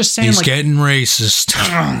 but I'm just saying, he's getting racist.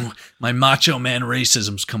 My macho man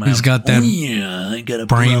racism's coming out. He's got that. Oh, yeah, I got a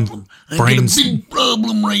problem. I got a big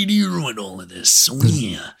problem right here with all of this. Oh,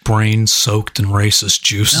 yeah. Brain soaked in racist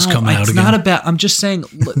juice is coming out again. It's not about. I'm just saying,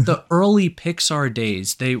 the early Pixar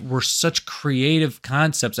days, they were such creative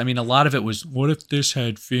concepts. I mean, a lot of it was, what if this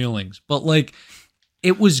had feelings? But like,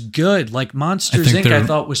 it was good. Like Monsters Inc. I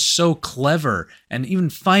thought was so clever, and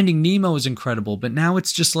even Finding Nemo is incredible. But now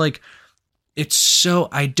it's just like. It's so,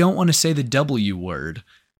 I don't want to say the W word,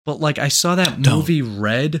 but like I saw that movie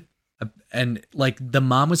Red, and like the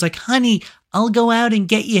mom was like, honey, I'll go out and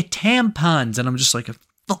get you tampons. And I'm just like,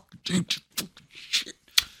 fuck shit.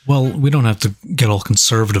 Well, we don't have to get all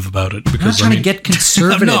conservative about it. Because, I'm not trying to get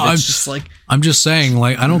conservative. I'm just saying,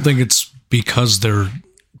 like, I don't think it's because they're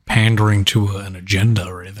pandering to an agenda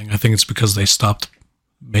or anything. I think it's because they stopped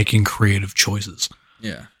making creative choices.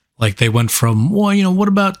 Yeah. Like they went from, well, what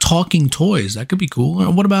about talking toys? That could be cool.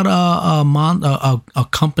 Or what about a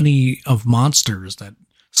company of monsters that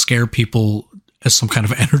scare people as some kind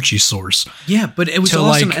of energy source? Yeah, but it was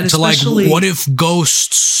awesome. Like, and especially, what if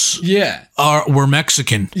ghosts were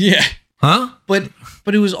Mexican? Yeah. Huh? But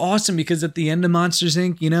it was awesome because at the end of Monsters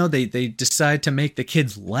Inc., they decide to make the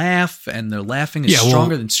kids laugh, and their laughing is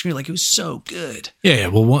stronger than screaming. Like it was so good. Yeah.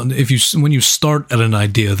 Well, when you start at an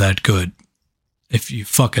idea that good, if you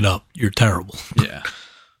fuck it up, you're terrible. Yeah.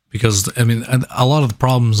 Because, I mean, a lot of the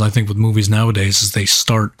problems I think with movies nowadays is they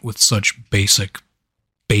start with such basic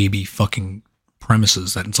baby fucking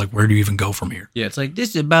premises that it's like, where do you even go from here? Yeah, it's like, this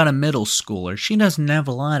is about a middle schooler. She doesn't have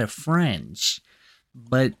a lot of friends.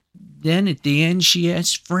 But then at the end, she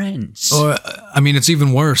has friends. Or, I mean, it's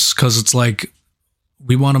even worse because it's like,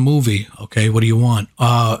 we want a movie. Okay, what do you want?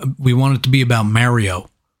 We want it to be about Mario.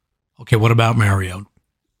 Okay, what about Mario?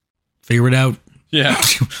 Figure it out. Yeah.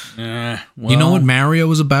 You know what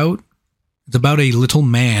Mario is about? It's about a little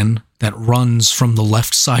man that runs from the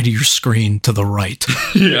left side of your screen to the right.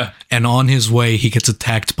 Yeah. And on his way, he gets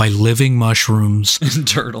attacked by living mushrooms and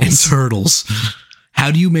turtles.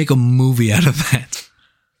 How do you make a movie out of that?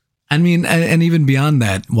 I mean, and even beyond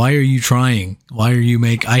that, why are you trying?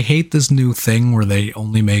 I hate this new thing where they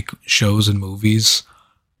only make shows and movies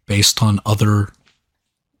based on other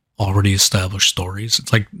already established stories.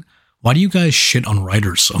 It's like, why do you guys shit on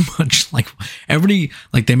writers so much? Like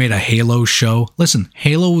they made a Halo show. Listen,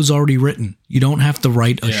 Halo was already written. You don't have to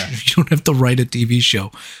write you don't have to write a TV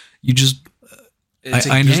show. You just it's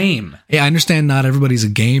a game. Yeah, I understand not everybody's a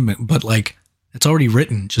game, but like it's already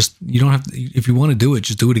written. Just you don't have to, if you want to do it,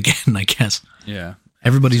 just do it again, I guess. Yeah.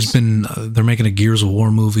 Everybody's been they're making a Gears of War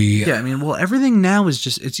movie. Yeah, I mean, well, everything now is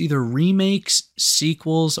just it's either remakes,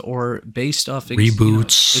 sequels, or based off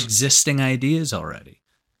reboots, existing ideas already.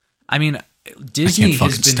 I mean, Disney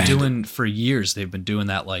has been doing for years. They've been doing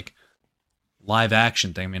that like live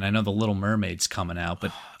action thing. I mean, I know the Little Mermaid's coming out,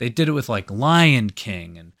 but they did it with like Lion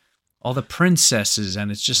King and all the princesses, and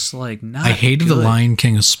it's just like not. I hated good. the Lion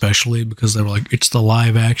King especially because they were like, it's the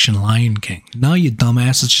live action Lion King. No, you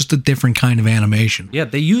dumbass, it's just a different kind of animation. Yeah,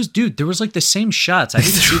 they used, there was like the same shots. I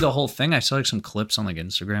didn't see the whole thing. I saw like some clips on like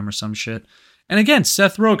Instagram or some shit. And again,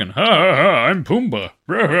 Seth Rogen, ha ha ha, I'm Pumbaa.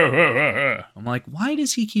 I'm like, why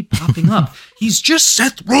does he keep popping up? He's just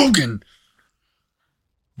Seth Rogen.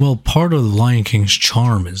 Well, part of the Lion King's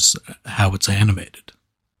charm is how it's animated.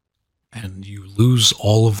 And you lose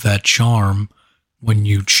all of that charm when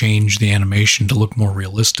you change the animation to look more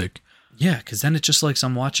realistic. Yeah, because then it just looks like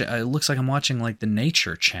I'm watching like the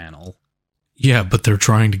Nature Channel. Yeah, but they're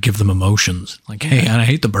trying to give them emotions. Like, hey, and I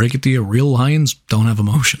hate to break it to you, real lions don't have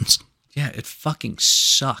emotions. Yeah, it fucking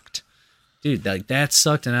sucked. Dude, like that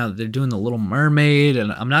sucked, and now they're doing the Little Mermaid,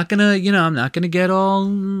 and I'm not gonna get all.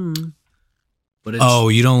 But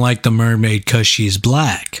you don't like the mermaid because she's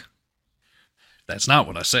black? That's not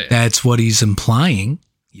what I said. That's what he's implying.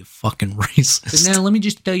 You fucking racist. But now let me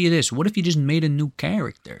just tell you this: what if you just made a new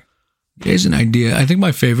character? Here's an idea. I think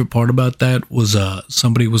my favorite part about that was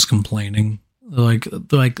somebody was complaining. They're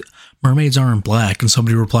like mermaids aren't black, and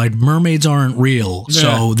somebody replied, mermaids aren't real,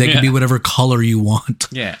 so they can be whatever color you want.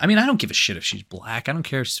 Yeah, I mean, I don't give a shit if she's black. I don't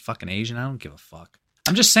care if she's fucking Asian. I don't give a fuck.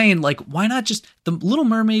 I'm just saying, like, why not just the Little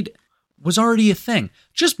Mermaid was already a thing.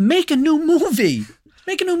 Just make a new movie.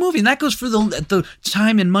 Make a new movie, and that goes for the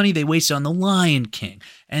time and money they wasted on The Lion King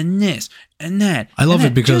and this and that. I love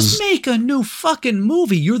it because just make a new fucking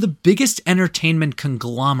movie. You're the biggest entertainment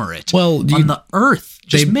conglomerate on the earth.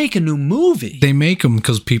 Just make a new movie. They make them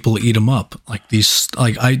because people eat them up. Like these,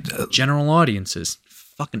 general audiences.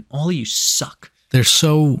 Fucking all of you suck. They're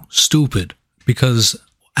so stupid because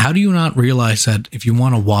how do you not realize that if you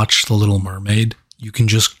want to watch The Little Mermaid, you can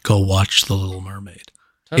just go watch The Little Mermaid?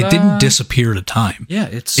 Ta-da. It didn't disappear to time. Yeah,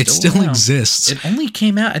 it still exists. It only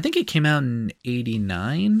came out, I think it came out in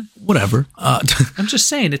 89. Whatever. I'm just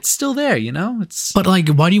saying, it's still there, you know? But, like,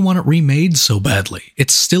 why do you want it remade so badly? It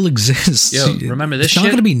still exists. Yo, remember this shit? It's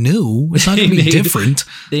not going to be new. It's not going to be different.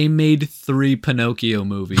 They made 3 Pinocchio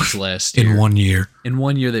movies last year. In 1 year. In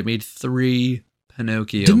 1 year, they made 3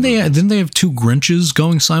 Pinocchio movies. Didn't they have 2 Grinches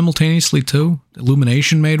going simultaneously, too?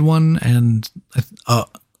 Illumination made one, and...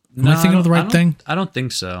 Am I thinking of the right thing? I don't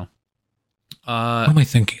think so. What am I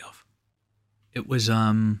thinking of? It was,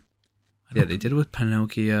 they did it with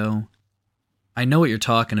Pinocchio. I know what you're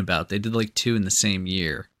talking about. They did like 2 in the same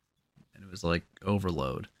year. And it was like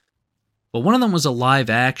overload. But one of them was a live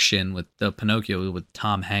action with the Pinocchio with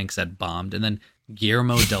Tom Hanks that bombed. And then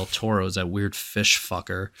Guillermo del Toro's that weird fish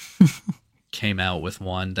fucker came out with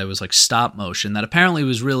one that was like stop motion that apparently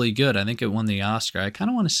was really good. I think it won the Oscar. I kind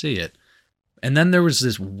of want to see it. And then there was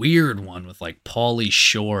this weird one with like Pauly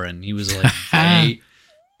Shore, and he was like gay.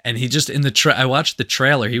 And he just I watched the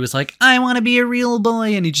trailer. He was like, I want to be a real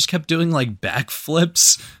boy. And he just kept doing like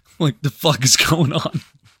backflips. Like, the fuck is going on?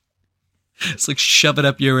 It's like, shove it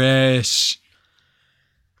up your ass.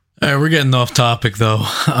 All right, we're getting off topic though.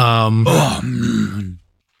 I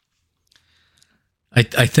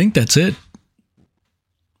think that's it.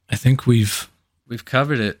 I think we've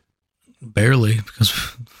covered it. Barely,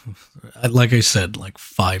 because like I said, like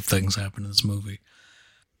 5 things happened in this movie.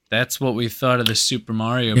 That's what we thought of the Super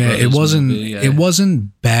Mario Brothers movie. It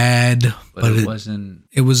wasn't bad, but it wasn't.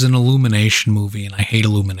 It was an Illumination movie, and I hate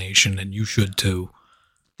Illumination, and you should too.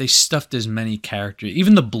 They stuffed as many characters,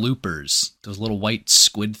 even the bloopers, those little white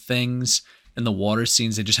squid things in the water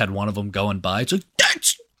scenes. They just had one of them going by. It's like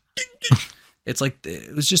that's. It's like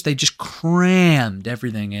it was just they just crammed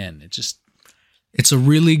everything in. It's a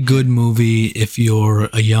really good movie if you're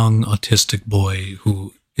a young autistic boy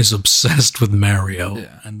who is obsessed with Mario,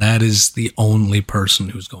 and that is the only person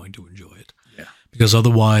who's going to enjoy it. Yeah, because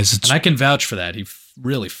otherwise, and I can vouch for that. He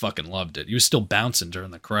really fucking loved it. He was still bouncing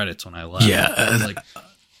during the credits when I left. Yeah,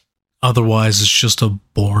 otherwise it's just a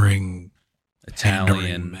boring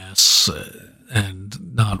Italian mess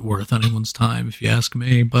and not worth anyone's time, if you ask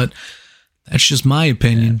me. But that's just my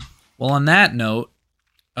opinion. Yeah. Well, on that note,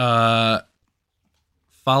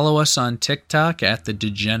 follow us on TikTok at the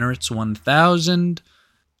Degenerates 1000.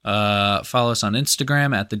 Follow us on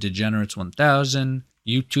Instagram at the Degenerates 1000.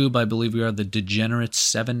 YouTube, I believe we are the Degenerates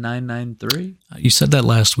 7993. You said that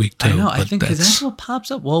last week too. I know. I think that's what pops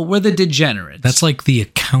up. Well, we're the Degenerates. That's like the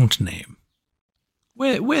account name.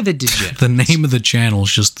 We're the Degenerates. The name of the channel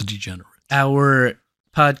is just the Degenerates. Our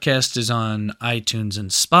podcast is on iTunes and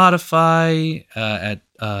Spotify at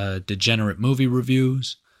Degenerate Movie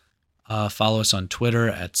Reviews. Follow us on Twitter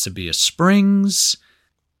at Sabia Springs.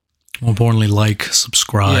 More importantly,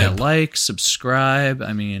 subscribe. Yeah, subscribe.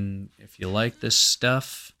 I mean, if you like this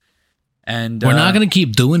stuff. And we're not going to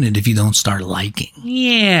keep doing it if you don't start liking.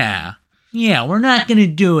 Yeah. Yeah, we're not going to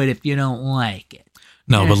do it if you don't like it.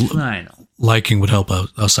 No, but liking would help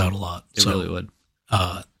us out a lot. It really would.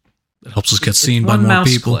 It helps us get seen by more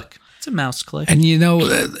people. Click. It's a mouse click. And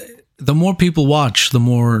the more people watch, the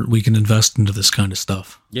more we can invest into this kind of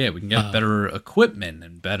stuff. Yeah, we can get better equipment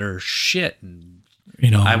and better shit. And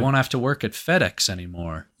I won't have to work at FedEx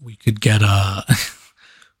anymore. We could get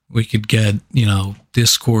We could get,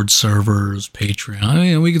 Discord servers, Patreon. I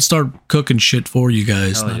mean, we could start cooking shit for you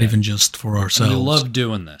guys, not even just for ourselves. And we love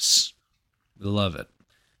doing this. We love it.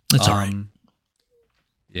 That's all right.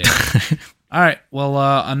 Yeah. All right. Well,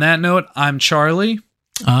 on that note, I'm Charlie.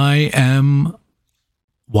 I am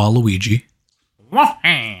Waluigi. All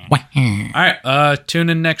right. Tune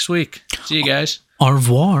in next week. See you guys. Au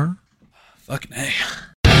revoir. Fucking A.